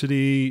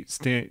diversity,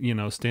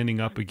 standing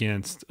up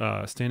against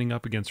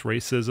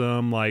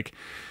racism. Like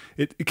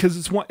because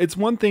it's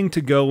one thing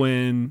to go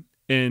in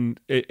and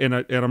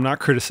I'm not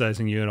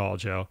criticizing you at all,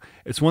 Joe.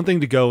 It's one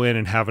thing to go in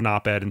and have an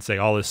op-ed and say,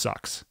 all this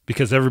sucks,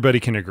 because everybody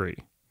can agree,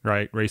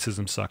 right?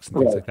 Racism sucks and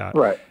things like that.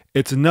 Right.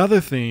 It's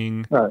another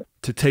thing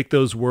to take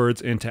those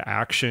words into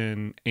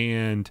action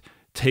and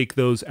take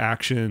those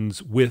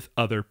actions with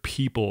other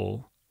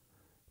people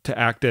to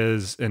act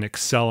as an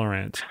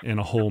accelerant in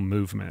a whole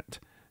movement.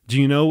 Do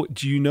you know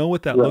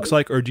what that looks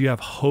like, or do you have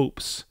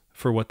hopes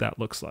for what that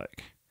looks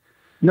like?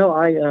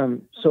 No,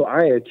 so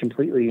I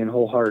completely and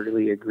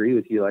wholeheartedly agree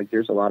with you. Like,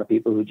 there's a lot of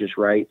people who just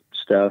write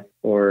stuff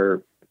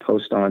or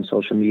post on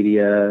social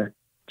media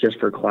just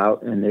for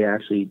clout, and they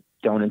actually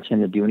don't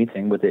intend to do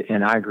anything with it.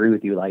 And I agree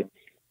with you. Like,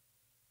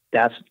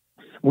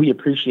 we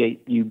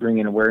appreciate you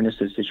bringing awareness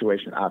to the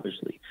situation,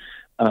 obviously.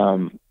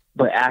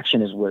 But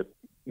action is what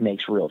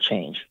makes real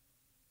change.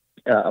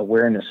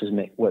 Awareness is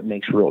what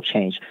makes real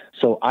change.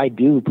 So I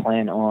do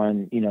plan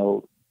on,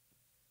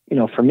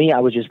 for me, I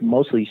was just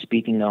mostly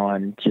speaking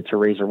on to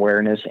raise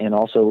awareness and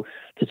also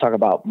to talk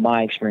about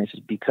my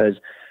experiences, because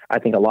I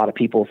think a lot of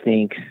people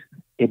think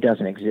it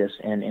doesn't exist.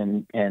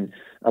 And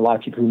a lot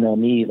of people who know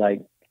me,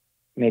 like,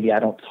 maybe I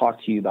don't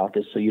talk to you about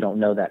this, so you don't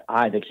know that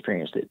I've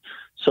experienced it.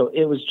 So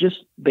it was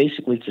just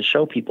basically to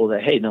show people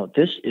that, hey, no,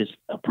 this is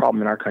a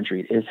problem in our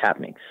country. It is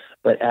happening.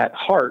 But at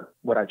heart,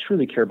 what I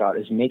truly care about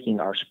is making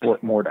our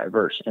sport more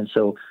diverse. And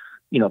so,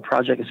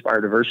 Project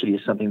Inspire Diversity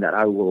is something that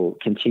I will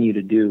continue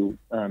to do.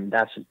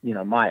 That's,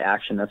 my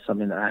action. That's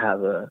something that I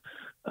have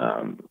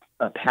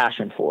a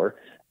passion for.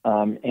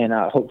 And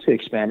I hope to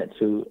expand it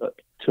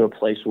to a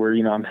place where,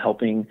 I'm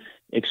helping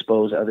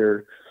expose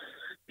other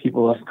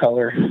people of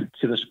color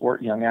to the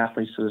sport, young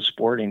athletes to the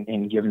sport,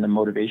 and giving them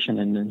motivation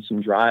and then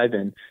some drive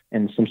and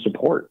some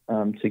support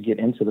to get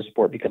into the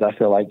sport. Because I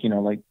feel like,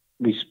 like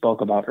we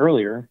spoke about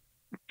earlier,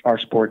 our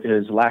sport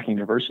is lacking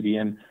diversity.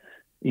 And,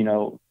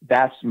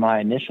 that's my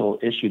initial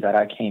issue that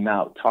I came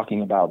out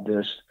talking about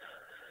this,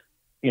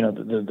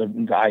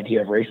 the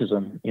idea of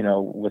racism,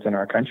 within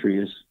our country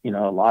is, a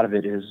lot of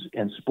it is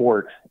in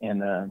sport.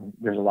 And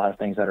there's a lot of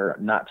things that are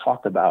not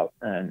talked about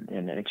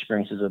and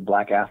experiences of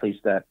Black athletes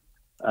that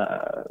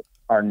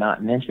are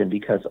not mentioned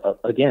because,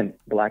 again,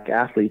 Black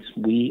athletes,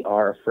 we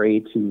are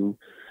afraid to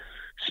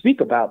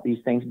speak about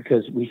these things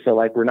because we feel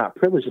like we're not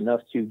privileged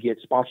enough to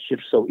get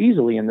sponsorships so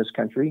easily in this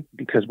country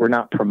because we're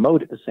not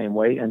promoted the same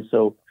way. And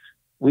so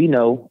we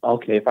know,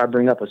 okay, if I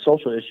bring up a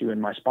social issue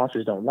and my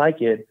sponsors don't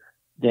like it,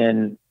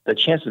 then the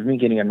chances of me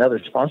getting another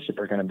sponsorship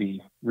are going to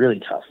be really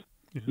tough.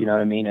 Mm-hmm. You know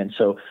what I mean? And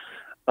so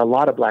a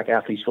lot of Black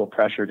athletes feel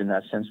pressured in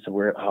that sense to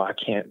where, I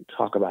can't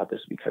talk about this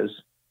because,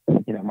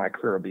 my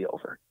career will be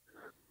over.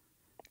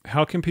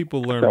 How can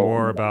people learn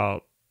more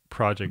about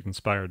Project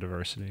Inspire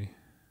Diversity?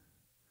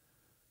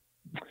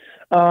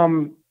 I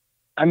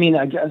mean,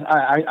 I guess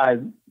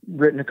I've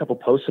written a couple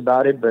posts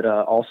about it, but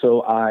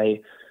also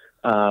I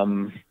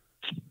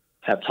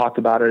have talked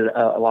about it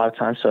a lot of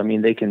times. So, I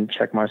mean, they can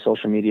check my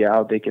social media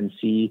out. They can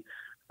see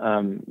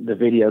the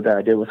video that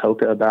I did with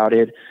Hoka about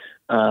it.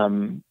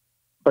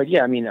 But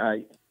yeah, I mean,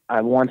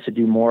 I want to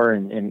do more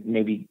and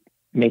maybe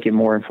make it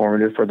more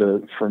informative for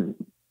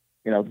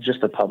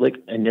just the public.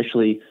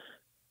 Initially,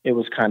 it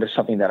was kind of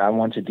something that I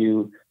wanted to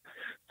do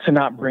to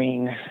not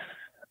bring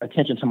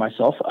attention to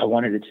myself. I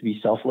wanted it to be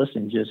selfless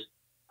and just,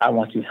 I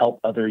want to help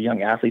other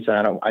young athletes.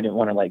 I didn't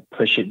want to like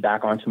push it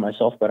back onto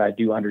myself, but I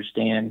do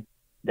understand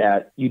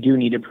that you do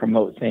need to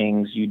promote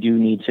things. You do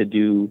need to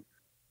do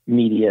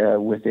media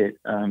with it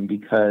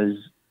because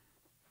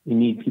you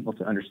need people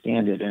to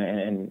understand it.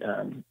 And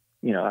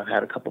I've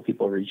had a couple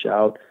people reach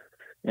out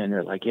and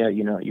they're like, yeah,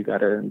 you got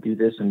to do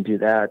this and do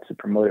that to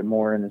promote it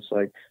more. And it's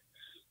like,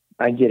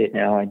 I get it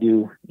now. I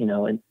do,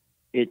 and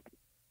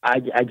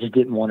I just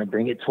didn't want to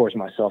bring it towards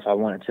myself. I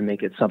wanted to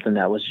make it something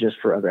that was just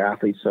for other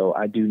athletes. So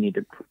I do need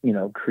to,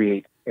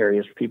 create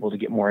areas for people to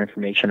get more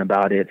information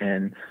about it.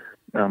 And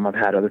I've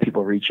had other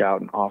people reach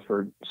out and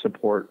offer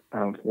support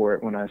for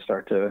it when I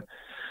start to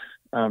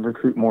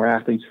recruit more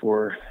athletes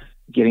for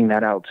getting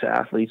that out to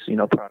athletes,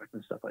 products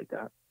and stuff like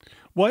that.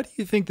 Why do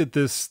you think that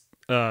this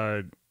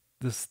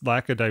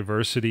lack of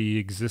diversity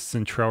exists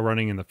in trail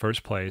running in the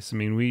first place? I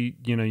mean, we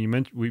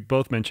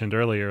both mentioned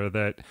earlier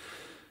that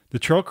the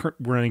trail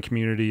running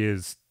community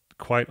is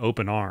quite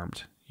open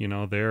armed.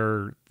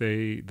 They're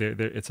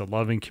it's a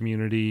loving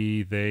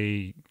community.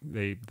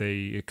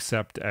 They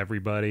accept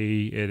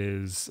everybody.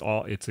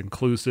 It's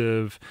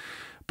inclusive,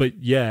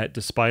 but yet,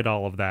 despite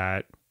all of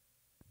that,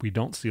 we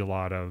don't see a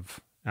lot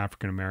of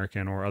African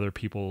American or other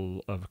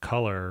people of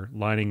color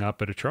lining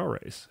up at a trail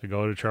race. I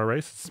go to a trail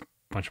race, it's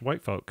a bunch of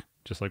white folk,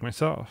 just like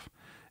myself.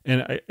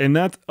 And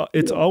that's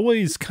it's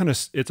always kind of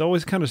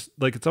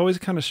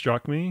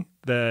struck me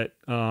that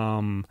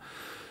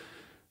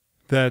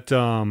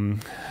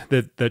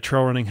that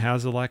trail running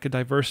has a lack of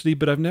diversity,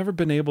 but I've never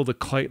been able to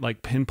quite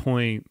like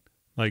pinpoint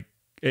like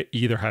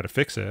either how to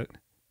fix it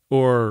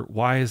or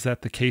why is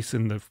that the case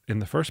in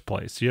the first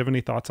place. Do you have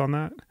any thoughts on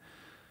that?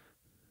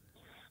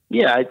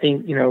 Yeah, I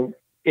think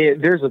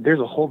there's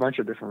a whole bunch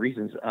of different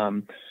reasons.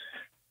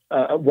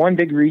 One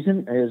big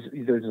reason is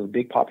there's a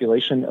big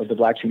population of the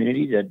Black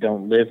community that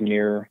don't live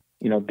near,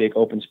 big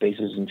open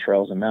spaces and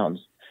trails and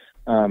mountains.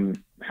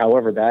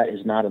 However, that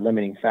is not a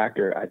limiting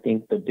factor. I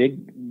think the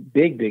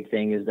big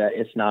thing is that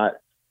it's not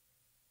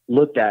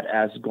looked at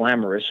as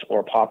glamorous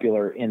or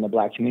popular in the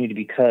Black community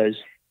because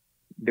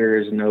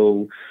there's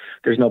no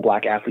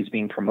Black athletes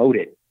being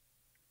promoted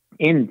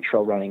in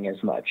trail running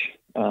as much.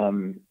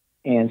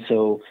 And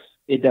so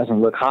it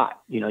doesn't look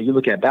hot. You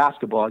look at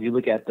basketball, you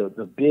look at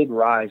the big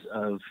rise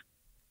of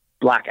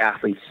Black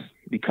athletes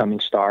becoming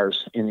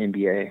stars in the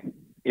NBA.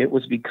 It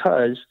was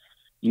because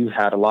you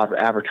had a lot of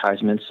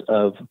advertisements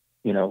of,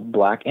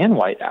 Black and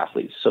white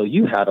athletes. So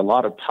you had a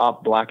lot of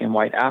top Black and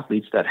white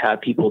athletes that had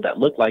people that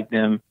looked like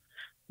them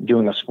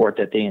doing a sport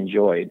that they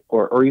enjoyed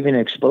or even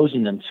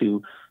exposing them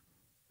to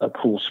a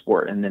cool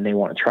sport. And then they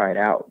want to try it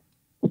out.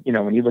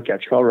 When you look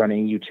at trail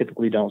running, you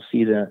typically don't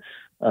see the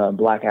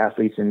Black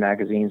athletes in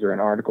magazines or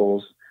in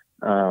articles.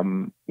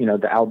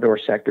 The outdoor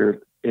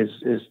sector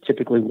is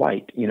typically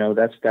white.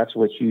 That's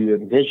what you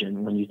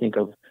envision when you think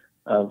of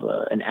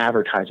an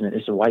advertisement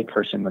is a white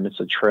person when it's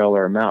a trail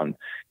or a mountain.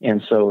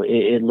 And so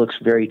it looks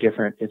very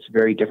different. It's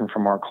very different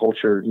from our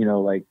culture.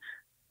 Like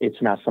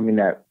it's not something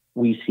that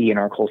we see in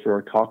our culture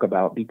or talk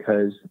about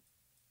because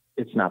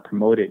it's not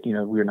promoted.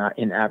 We're not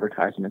in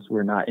advertisements.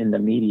 We're not in the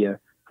media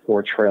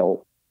for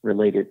trail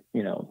related,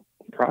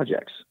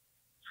 projects.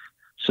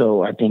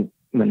 So I think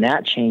when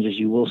that changes,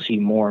 you will see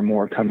more and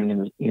more coming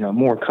in,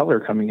 more color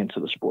coming into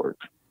the sport.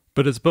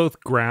 But it's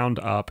both ground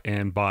up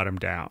and bottom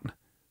down,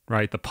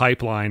 right? The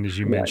pipeline, as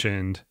you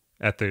mentioned,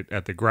 at the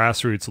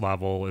grassroots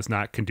level is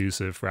not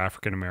conducive for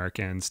African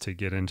Americans to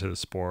get into the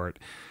sport.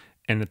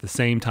 And at the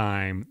same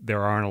time,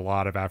 there aren't a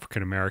lot of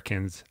African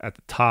Americans at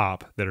the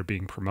top that are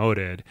being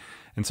promoted.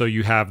 And so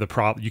you have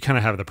you kind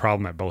of have the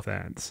problem at both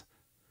ends.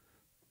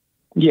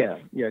 Yeah,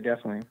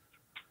 definitely.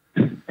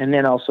 And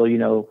then also,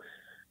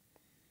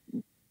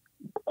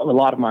 a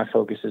lot of my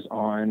focus is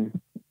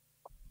on,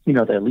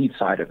 the elite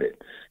side of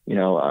it.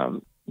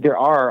 There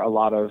are a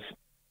lot of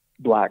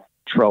Black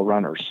trail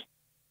runners.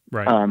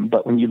 Right.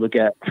 But when you look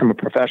at from a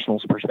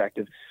professional's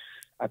perspective,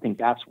 I think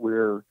that's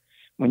where,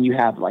 when you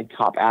have like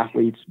top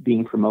athletes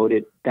being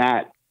promoted,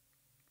 that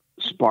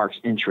sparks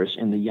interest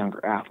in the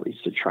younger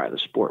athletes to try the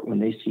sport when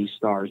they see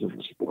stars of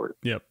the sport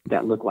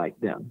that look like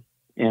them.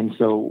 And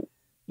so,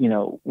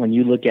 when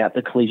you look at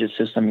the collegiate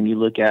system and you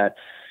look at,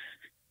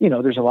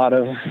 there's a lot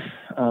of,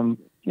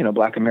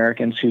 Black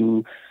Americans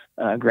who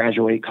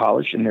graduate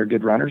college and they're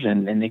good runners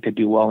and they could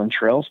do well in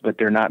trails, but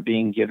they're not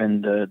being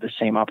given the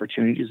same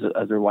opportunities as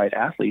other white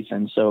athletes.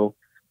 And so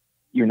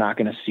you're not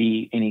going to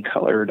see any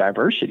color or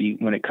diversity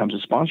when it comes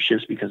to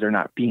sponsorships because they're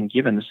not being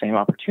given the same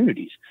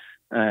opportunities.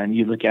 And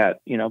you look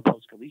at,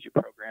 post-collegiate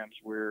programs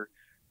where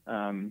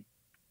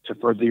to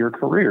further your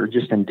career,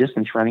 just in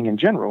distance running in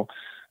general,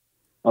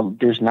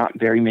 there's not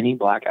very many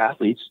Black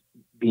athletes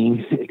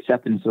being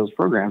accepted into those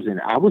programs.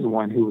 And I was the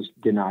one who was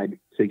denied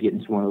to get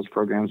into one of those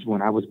programs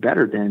when I was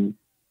better than,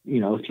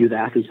 a few of the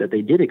athletes that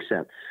they did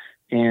accept.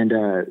 And,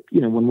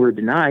 when we're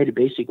denied,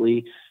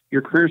 basically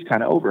your career is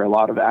kind of over. A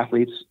lot of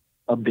athletes,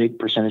 a big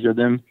percentage of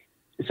them,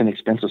 it's an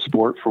expensive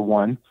sport for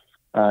one,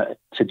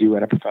 to do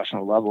at a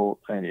professional level,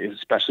 and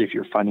especially if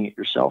you're funding it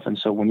yourself. And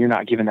so when you're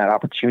not given that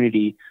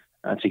opportunity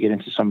to get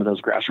into some of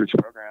those grassroots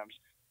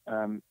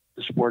programs,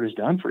 the sport is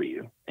done for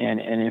you.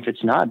 And if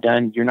it's not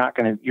done, you're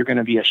going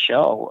to be a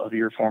shell of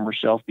your former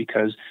self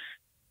because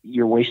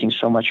you're wasting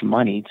so much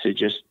money to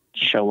just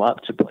show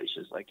up to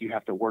places. Like, you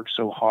have to work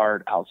so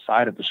hard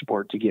outside of the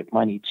sport to get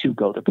money to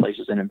go to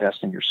places and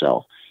invest in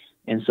yourself.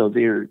 And so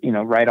they're,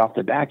 right off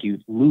the back, you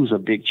lose a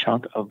big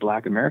chunk of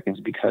Black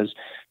Americans because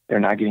they're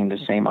not getting the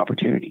same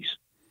opportunities.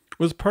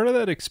 Was part of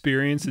that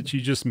experience that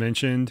you just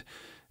mentioned,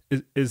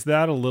 is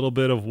that a little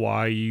bit of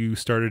why you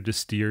started to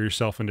steer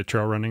yourself into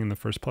trail running in the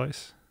first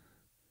place?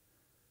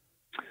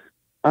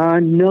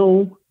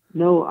 No,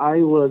 I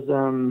was,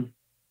 a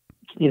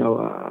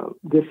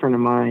good friend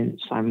of mine,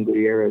 Simon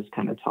Gutierrez,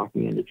 kind of talked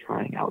me into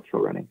trying out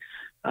trail running.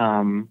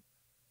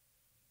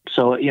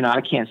 So,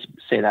 I can't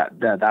say that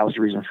was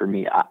the reason for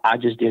me. I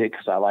just did it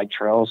because I like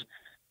trails.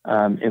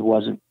 It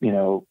wasn't,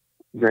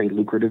 very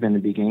lucrative in the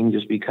beginning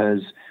just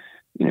because,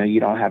 you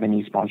don't have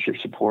any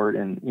sponsorship support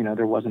and,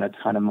 there wasn't a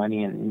ton of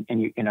money and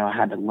I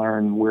had to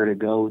learn where to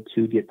go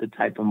to get the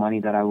type of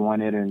money that I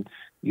wanted. And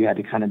you had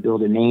to kind of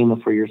build a name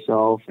for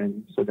yourself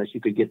and so that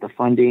you could get the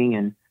funding.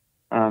 And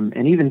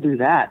even through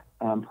that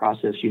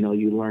process,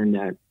 you learn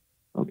that,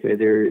 okay,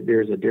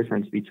 there's a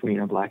difference between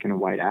a Black and a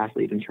white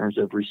athlete in terms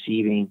of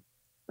receiving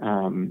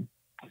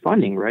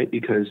funding, right?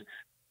 Because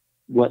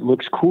what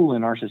looks cool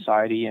in our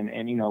society and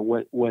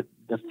what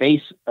the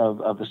face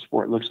of the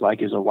sport looks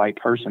like is a white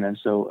person. And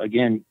so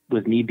again,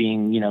 with me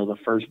being, the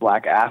first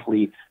Black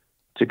athlete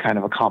to kind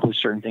of accomplish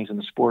certain things in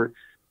the sport,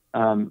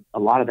 a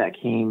lot of that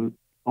came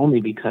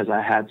only because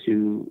I had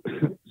to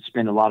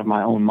spend a lot of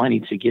my own money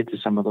to get to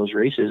some of those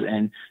races.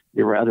 And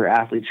there were other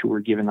athletes who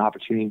were given the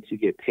opportunity to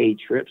get paid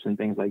trips and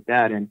things like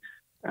that. And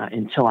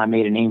until I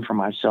made a name for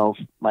myself,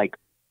 like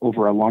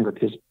over a longer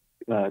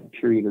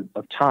period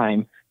of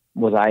time,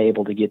 was I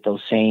able to get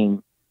those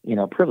same,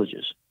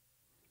 privileges.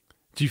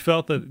 Do you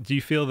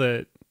feel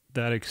that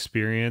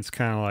experience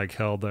kind of like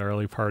held the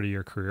early part of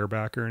your career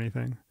back or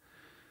anything?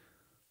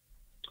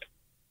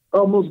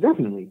 Oh, most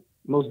definitely.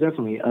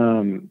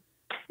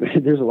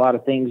 There's a lot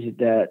of things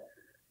that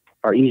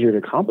are easier to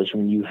accomplish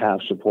when you have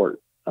support.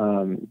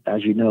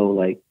 As you know,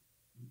 like,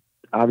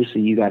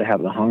 obviously you got to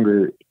have the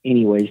hunger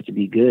anyways to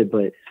be good,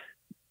 but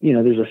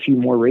there's a few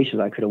more races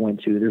I could have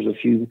went to. There's a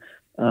few,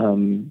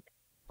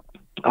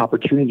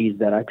 opportunities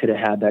that I could have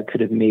had that could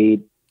have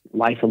made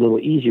life a little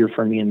easier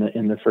for me in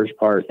the first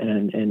part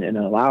and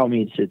allow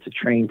me to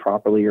train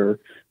properly or,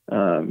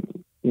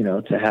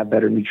 to have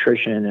better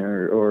nutrition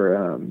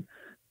or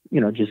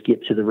just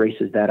get to the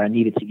races that I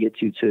needed to get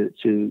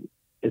to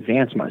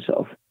advance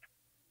myself.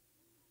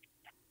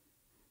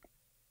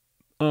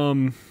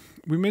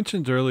 We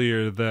mentioned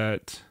earlier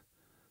that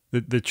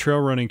the trail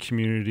running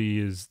community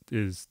is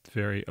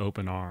very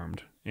open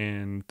armed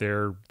and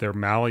they're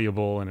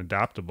malleable and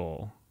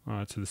adaptable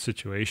to the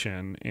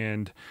situation.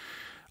 And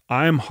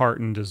I'm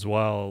heartened as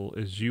well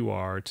as you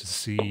are to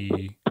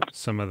see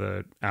some of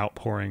the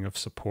outpouring of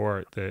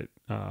support that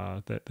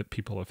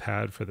people have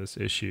had for this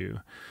issue.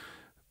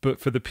 But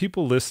for the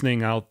people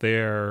listening out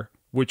there,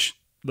 which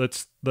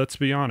let's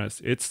be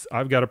honest,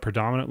 I've got a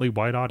predominantly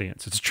white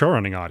audience. It's a trail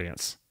running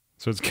audience,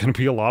 so it's going to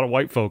be a lot of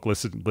white folk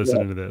listening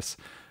to this.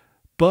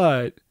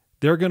 But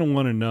they're going to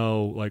want to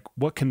know, like,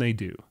 what can they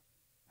do?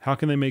 How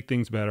can they make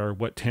things better?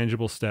 What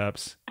tangible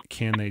steps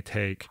can they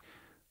take?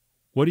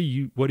 What do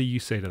you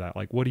say to that?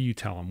 Like, what do you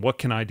tell them? What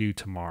can I do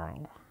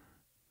tomorrow?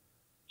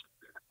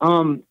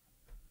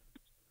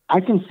 I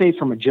can say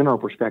from a general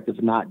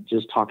perspective, not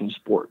just talking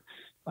sport,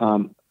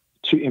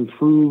 to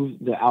improve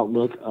the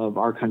outlook of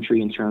our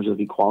country in terms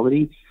of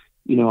equality.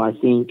 I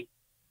think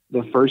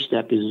the first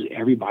step is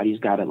everybody's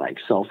got to like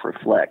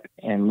self-reflect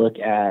and look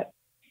at,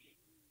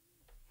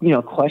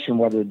 question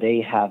whether they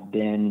have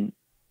been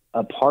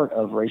a part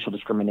of racial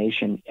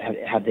discrimination.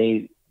 Have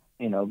they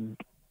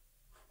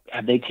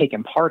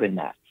taken part in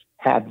that?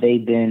 Have they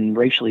been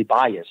racially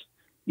biased?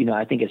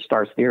 I think it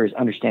starts there, is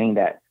understanding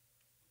that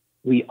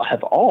we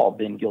have all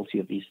been guilty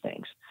of these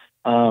things.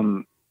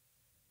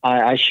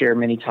 I share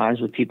many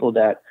times with people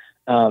that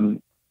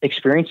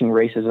experiencing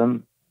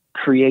racism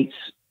creates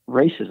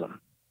racism.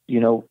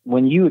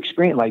 When you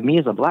experience, like me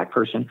as a Black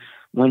person,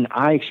 when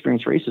I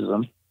experience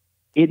racism,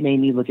 it made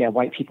me look at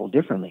white people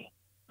differently.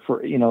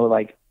 For,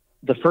 like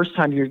the first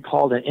time you're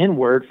called an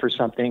N-word for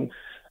something,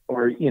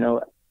 or,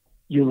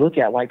 you look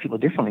at white people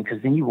differently,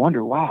 because then you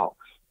wonder, wow,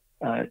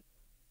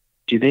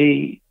 do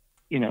they,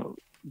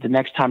 the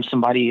next time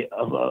somebody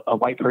of a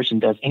white person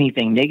does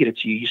anything negative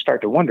to you, you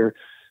start to wonder,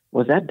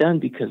 was that done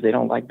because they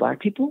don't like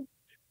Black people?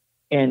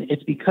 And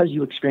it's because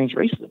you experience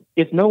racism.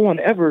 If no one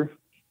ever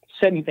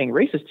said anything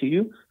racist to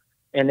you,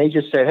 and they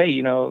just said, hey,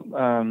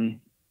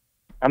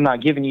 I'm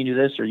not giving you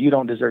this, or you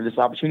don't deserve this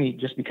opportunity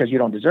just because you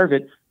don't deserve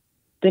it,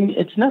 then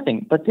it's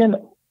nothing. But then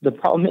the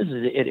problem is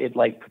it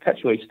like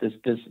perpetuates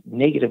this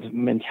negative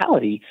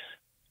mentality,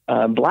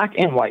 Black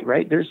and white,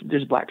 right?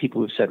 There's Black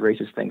people who've said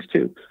racist things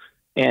too.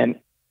 And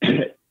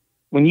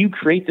when you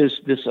create this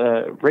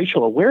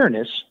racial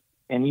awareness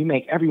and you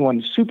make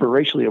everyone super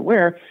racially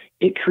aware,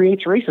 it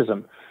creates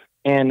racism.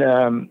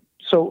 And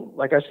so,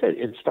 like I said,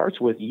 it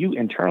starts with you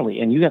internally,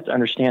 and you have to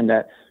understand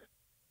that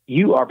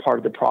you are part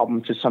of the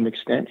problem to some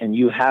extent, and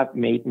you have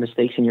made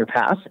mistakes in your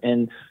past.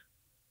 And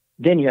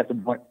then you have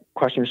to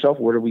question yourself,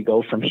 where do we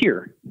go from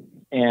here?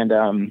 And,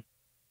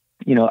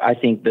 I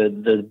think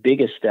the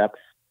biggest step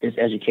is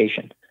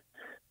education.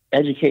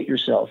 Educate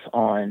yourself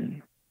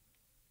on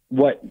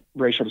what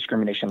racial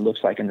discrimination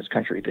looks like in this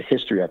country, the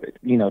history of it.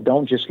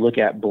 Don't just look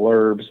at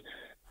blurbs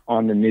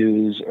on the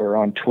news or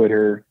on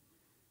Twitter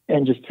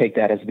and just take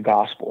that as the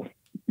gospel.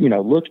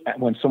 Look at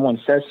when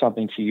someone says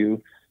something to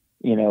you,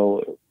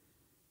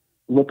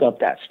 look up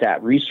that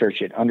stat,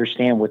 research it,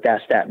 understand what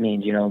that stat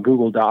means.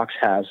 Google Docs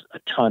has a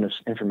ton of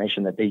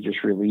information that they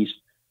just released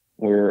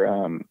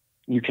where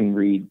you can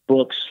read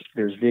books,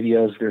 there's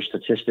videos, there's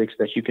statistics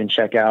that you can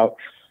check out.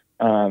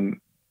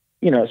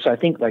 So I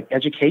think like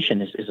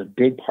education is a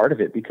big part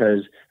of it,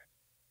 because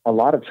a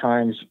lot of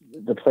times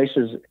the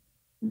places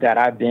that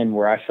I've been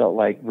where I felt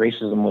like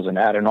racism was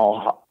at an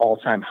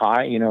all-time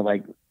high,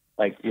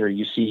 like where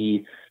you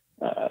see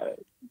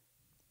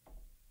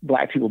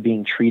Black people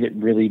being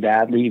treated really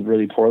badly,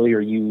 really poorly,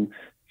 or you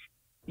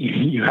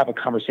have a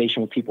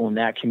conversation with people in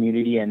that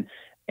community and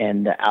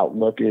the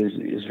outlook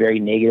is very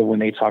negative when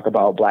they talk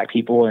about Black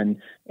people,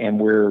 and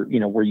where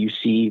you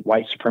see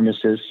white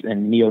supremacists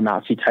and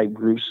neo-Nazi type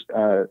groups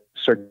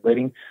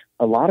circulating.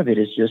 A lot of it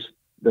is just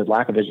the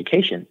lack of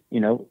education.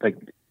 Like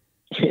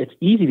it's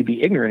easy to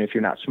be ignorant if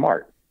you're not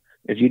smart.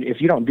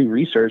 If you don't do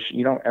research,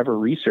 you don't ever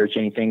research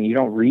anything, you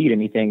don't read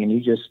anything, and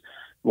you just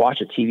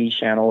watch a TV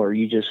channel, or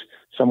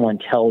someone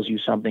tells you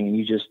something and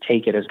you just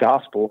take it as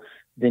gospel,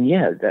 then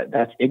yeah,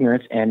 that's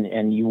ignorance,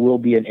 and you will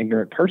be an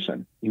ignorant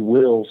person. You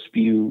will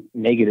spew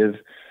negative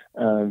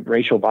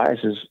racial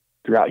biases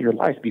throughout your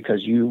life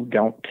because you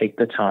don't take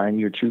the time.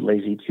 You're too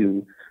lazy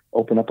to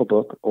open up a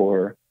book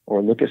or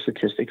look at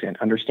statistics and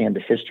understand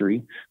the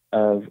history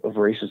of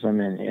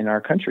racism in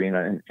our country.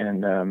 And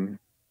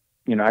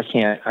I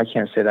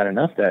can't say that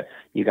enough, that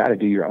you got to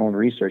do your own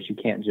research. You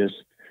can't just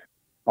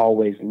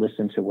always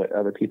listen to what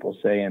other people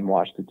say and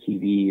watch the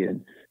TV,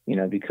 and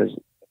because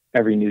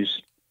every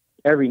news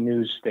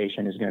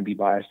station is going to be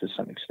biased to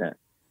some extent.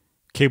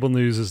 Cable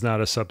news is not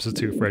a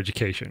substitute for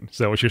education. Is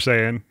that what you're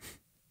saying?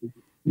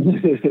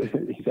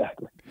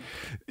 Exactly.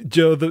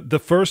 Joe, the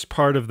first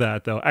part of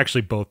that, though,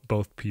 actually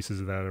both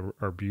pieces of that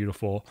are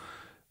beautiful.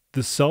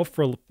 The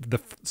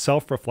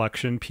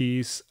self-reflection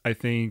piece, I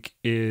think,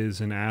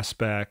 is an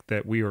aspect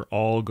that we are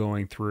all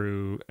going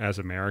through as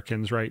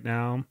Americans right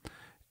now.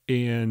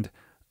 And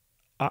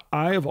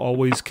I have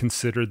always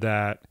considered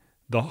that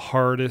the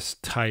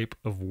hardest type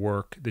of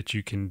work that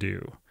you can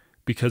do,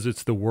 because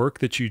it's the work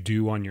that you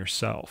do on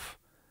yourself,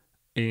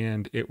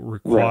 and it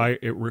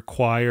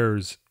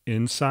requires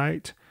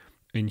insight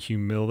and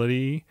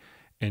humility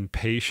and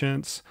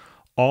patience,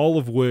 all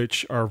of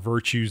which are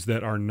virtues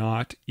that are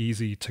not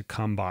easy to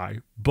come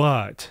by.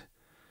 But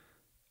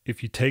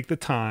if you take the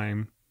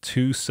time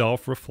to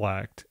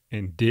self-reflect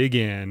and dig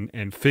in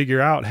and figure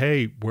out,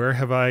 hey, where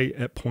have I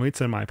at points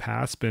in my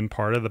past been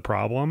part of the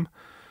problem?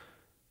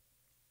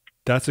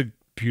 That's a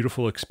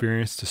beautiful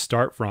experience to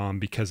start from,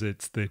 because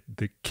it's the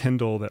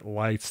kindle that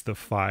lights the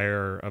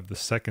fire of the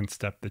second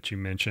step that you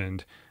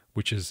mentioned,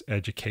 which is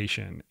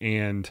education.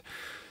 And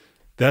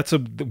that's a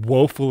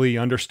woefully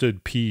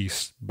understood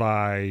piece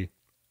by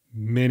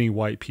many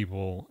white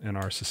people in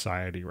our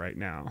society right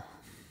now.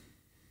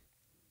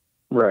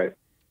 Right.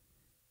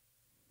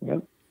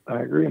 Yep.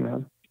 I agree,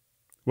 man.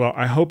 Well,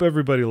 I hope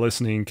everybody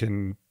listening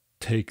can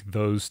take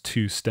those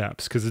two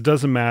steps, because it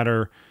doesn't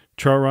matter,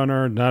 trail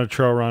runner, not a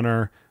trail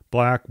runner,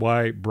 black,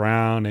 white,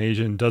 brown,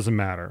 Asian, doesn't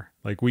matter.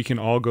 Like, we can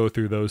all go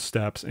through those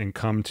steps and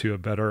come to a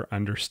better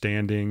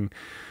understanding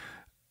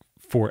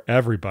for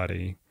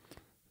everybody.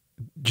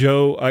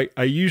 Joe,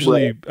 I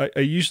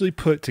usually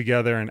put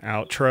together an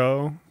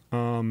outro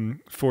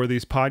for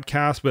these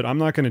podcasts, but I'm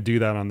not going to do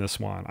that on this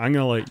one. I'm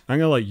going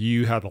to let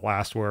you have the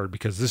last word,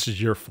 because this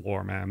is your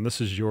floor, man.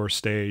 This is your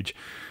stage.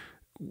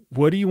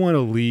 What do you want to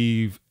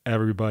leave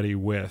everybody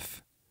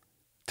with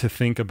to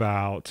think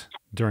about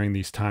during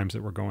these times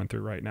that we're going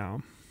through right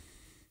now?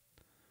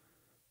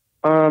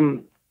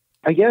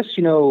 I guess,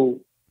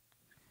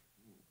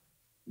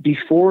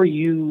 before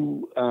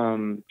you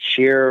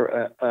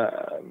share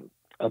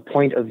a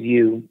point of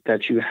view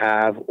that you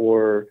have,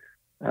 or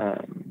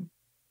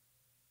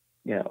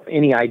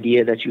any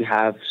idea that you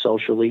have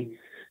socially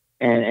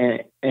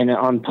and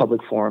on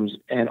public forums,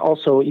 and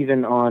also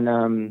even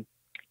on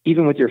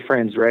even with your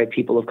friends, right?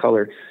 People of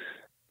color,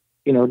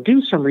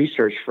 do some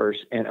research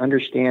first and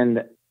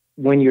understand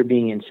when you're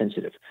being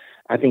insensitive.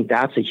 I think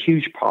that's a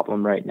huge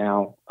problem right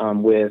now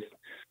with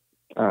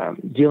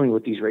dealing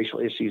with these racial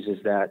issues,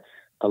 is that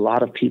a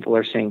lot of people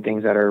are saying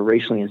things that are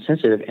racially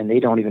insensitive and they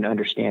don't even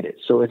understand it.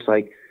 So it's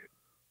like,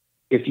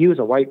 if you as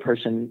a white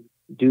person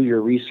do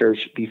your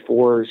research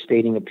before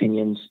stating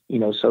opinions,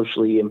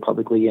 socially and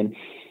publicly, and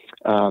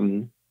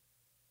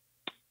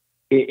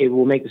it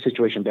will make the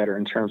situation better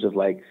in terms of,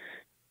 like,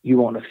 you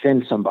won't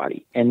offend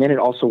somebody. And then it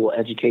also will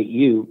educate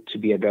you to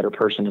be a better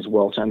person as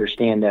well, to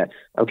understand that,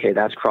 okay,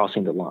 that's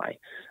crossing the line.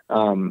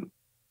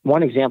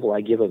 One example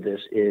I give of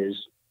this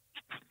is,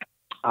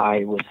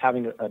 I was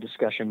having a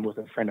discussion with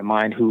a friend of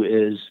mine who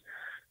is,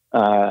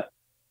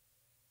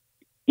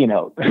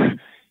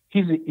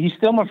 he's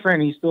still my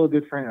friend. He's still a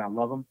good friend, and I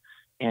love him.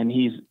 And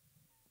he's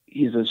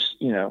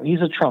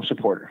a Trump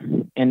supporter,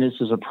 and this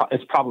is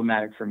it's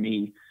problematic for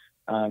me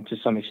to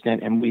some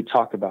extent. And we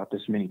talked about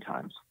this many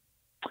times.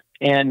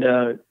 And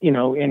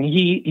and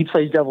he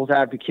plays devil's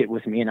advocate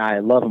with me, and I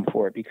love him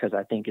for it, because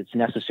I think it's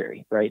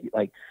necessary, right?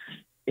 Like,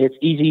 it's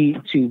easy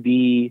to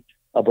be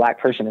a black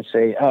person and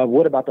say,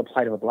 what about the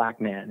plight of a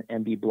black man,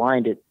 and be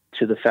blinded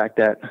to the fact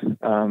that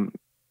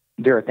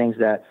there are things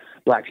that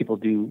black people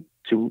do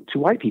to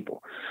white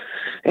people.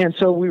 And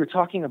so we were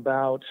talking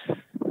about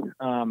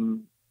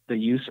the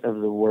use of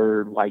the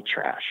word white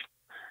trash.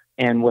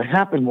 And what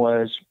happened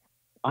was,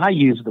 I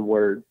used the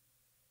word,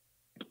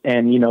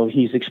 and,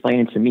 he's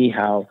explaining to me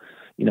how,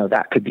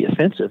 that could be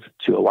offensive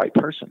to a white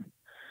person.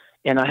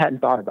 And I hadn't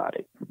thought about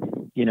it,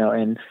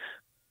 and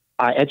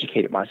I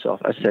educated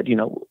myself. I said,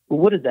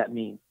 what does that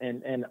mean?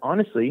 And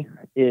honestly,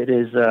 it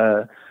is,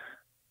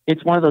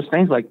 it's one of those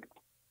things, like,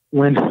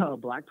 when a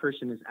black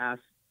person is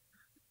asked,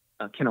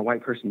 can a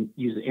white person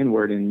use the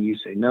N-word? And you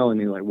say no. And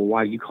they're like, well,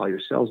 why do you call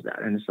yourselves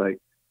that? And it's like,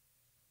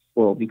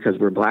 well, because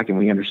we're black and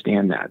we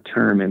understand that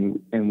term,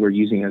 and we're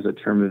using it as a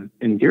term of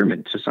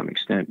endearment to some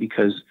extent,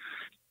 because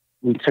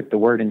we took the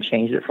word and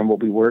changed it from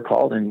what we were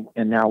called. And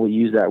now we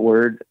use that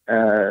word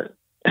as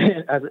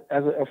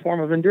a form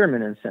of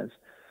endearment, in a sense.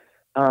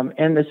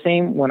 And the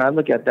same when I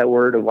look at that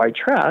word of white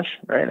trash,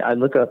 right? I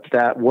look up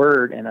that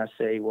word and I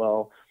say,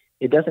 well,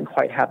 it doesn't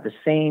quite have the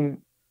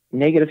same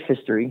negative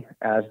history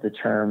as the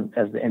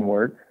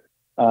N-word,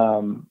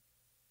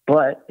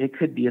 but it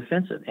could be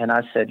offensive. And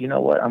I said, you know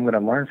what? I'm going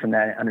to learn from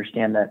that and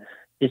understand that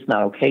it's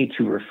not okay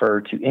to refer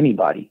to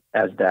anybody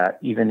as that,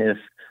 even if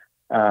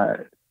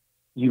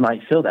you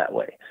might feel that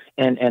way.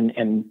 And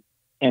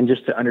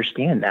just to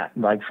understand that,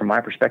 like, from my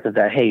perspective,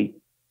 that, hey,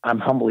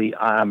 I'm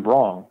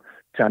wrong,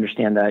 to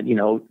understand that,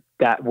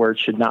 that word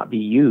should not be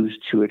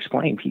used to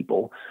explain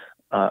people,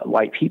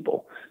 white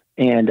people.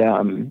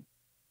 And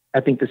I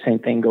think the same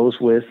thing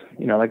goes with,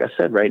 like I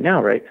said, right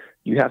now, right?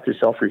 You have to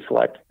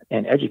self-reflect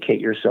and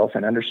educate yourself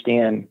and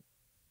understand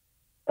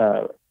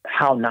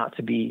how not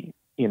to be,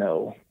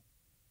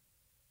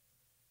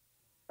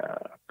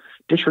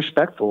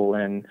 disrespectful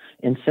and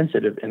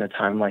insensitive in a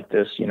time like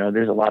this.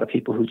 There's a lot of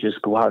people who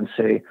just go out and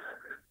say,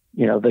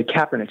 the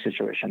Kaepernick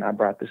situation, I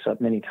brought this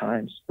up many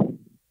times.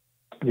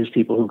 There's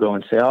people who go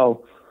and say,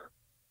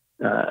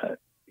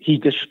 he's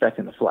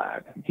disrespecting the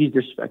flag. He's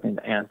disrespecting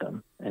the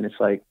anthem. And it's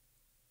like,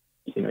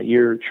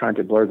 you're trying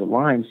to blur the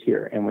lines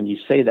here. And when you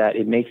say that,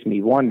 it makes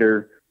me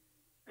wonder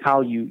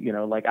how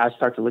I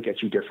start to look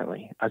at you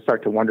differently. I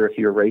start to wonder if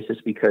you're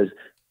racist, because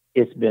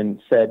it's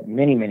been said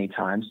many, many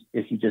times,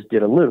 if you just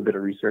did a little bit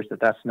of research, that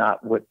that's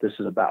not what this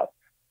is about.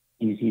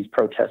 he's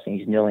protesting,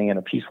 he's kneeling in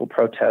a peaceful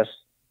protest.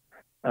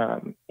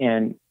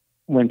 And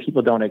when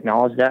people don't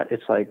acknowledge that,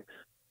 it's like,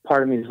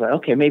 part of me is like,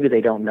 okay, maybe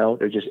they don't know.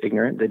 They're just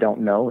ignorant. They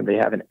don't know, and they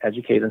haven't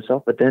educated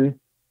themselves. But then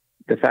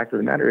the fact of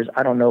the matter is,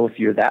 I don't know if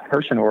you're that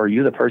person or are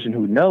you the person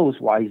who knows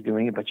why he's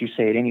doing it, but you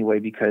say it anyway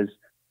because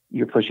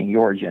you're pushing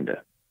your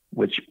agenda,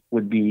 which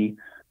would be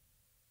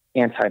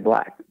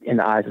anti-Black in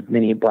the eyes of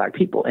many Black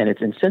people, and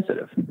it's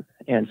insensitive.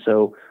 And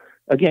so,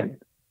 again,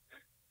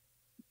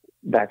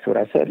 back to what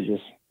I said, is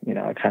just,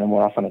 I kind of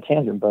went off on a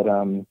tangent, but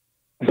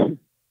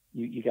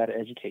you got to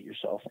educate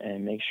yourself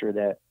and make sure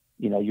that,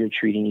 you're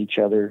treating each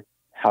other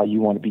how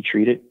you want to be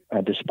treated,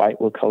 despite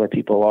what color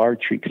people are.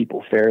 Treat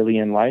people fairly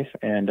in life.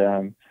 And,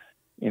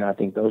 I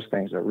think those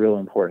things are real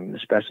important,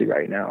 especially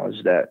right now,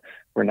 is that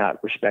we're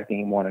not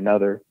respecting one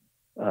another,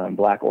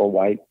 Black or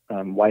white,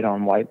 white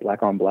on white,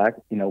 Black on Black.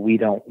 We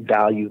don't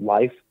value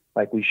life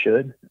like we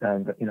should.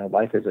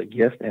 Life is a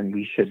gift, and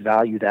we should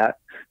value that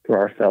for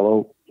our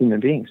fellow human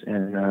beings.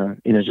 And,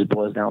 it just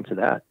boils down to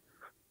that.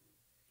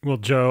 Well,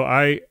 Joe,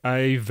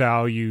 I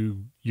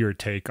value your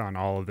take on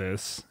all of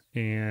this,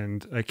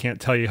 and I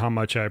can't tell you how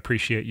much I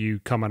appreciate you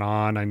coming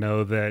on. I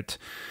know that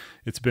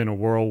it's been a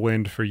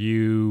whirlwind for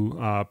you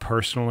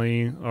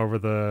personally over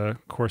the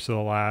course of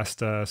the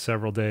last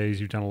several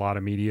days. You've done a lot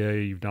of media,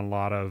 you've done a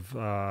lot of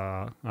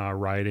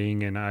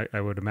writing, and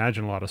I would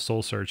imagine a lot of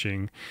soul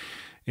searching.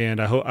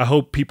 And I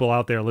hope people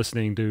out there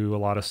listening do a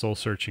lot of soul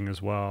searching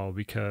as well,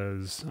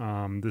 because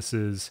this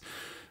is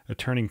a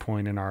turning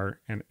point in our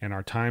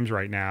times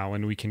right now,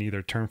 and we can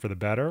either turn for the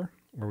better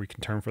or we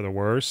can turn for the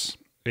worse.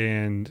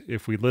 And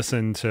if we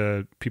listen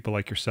to people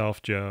like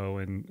yourself, Joe,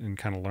 and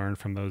kind of learn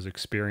from those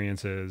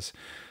experiences,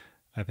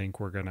 I think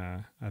we're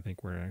gonna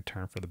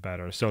turn for the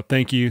better. So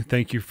thank you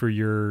for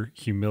your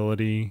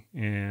humility,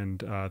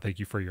 and thank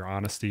you for your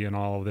honesty in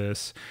all of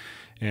this.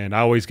 And I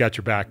always got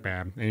your back,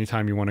 man.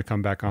 Anytime you want to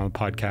come back on the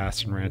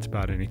podcast and rant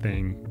about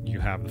anything, you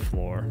have the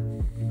floor.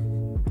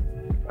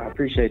 I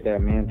appreciate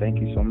that, man. Thank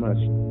you so much.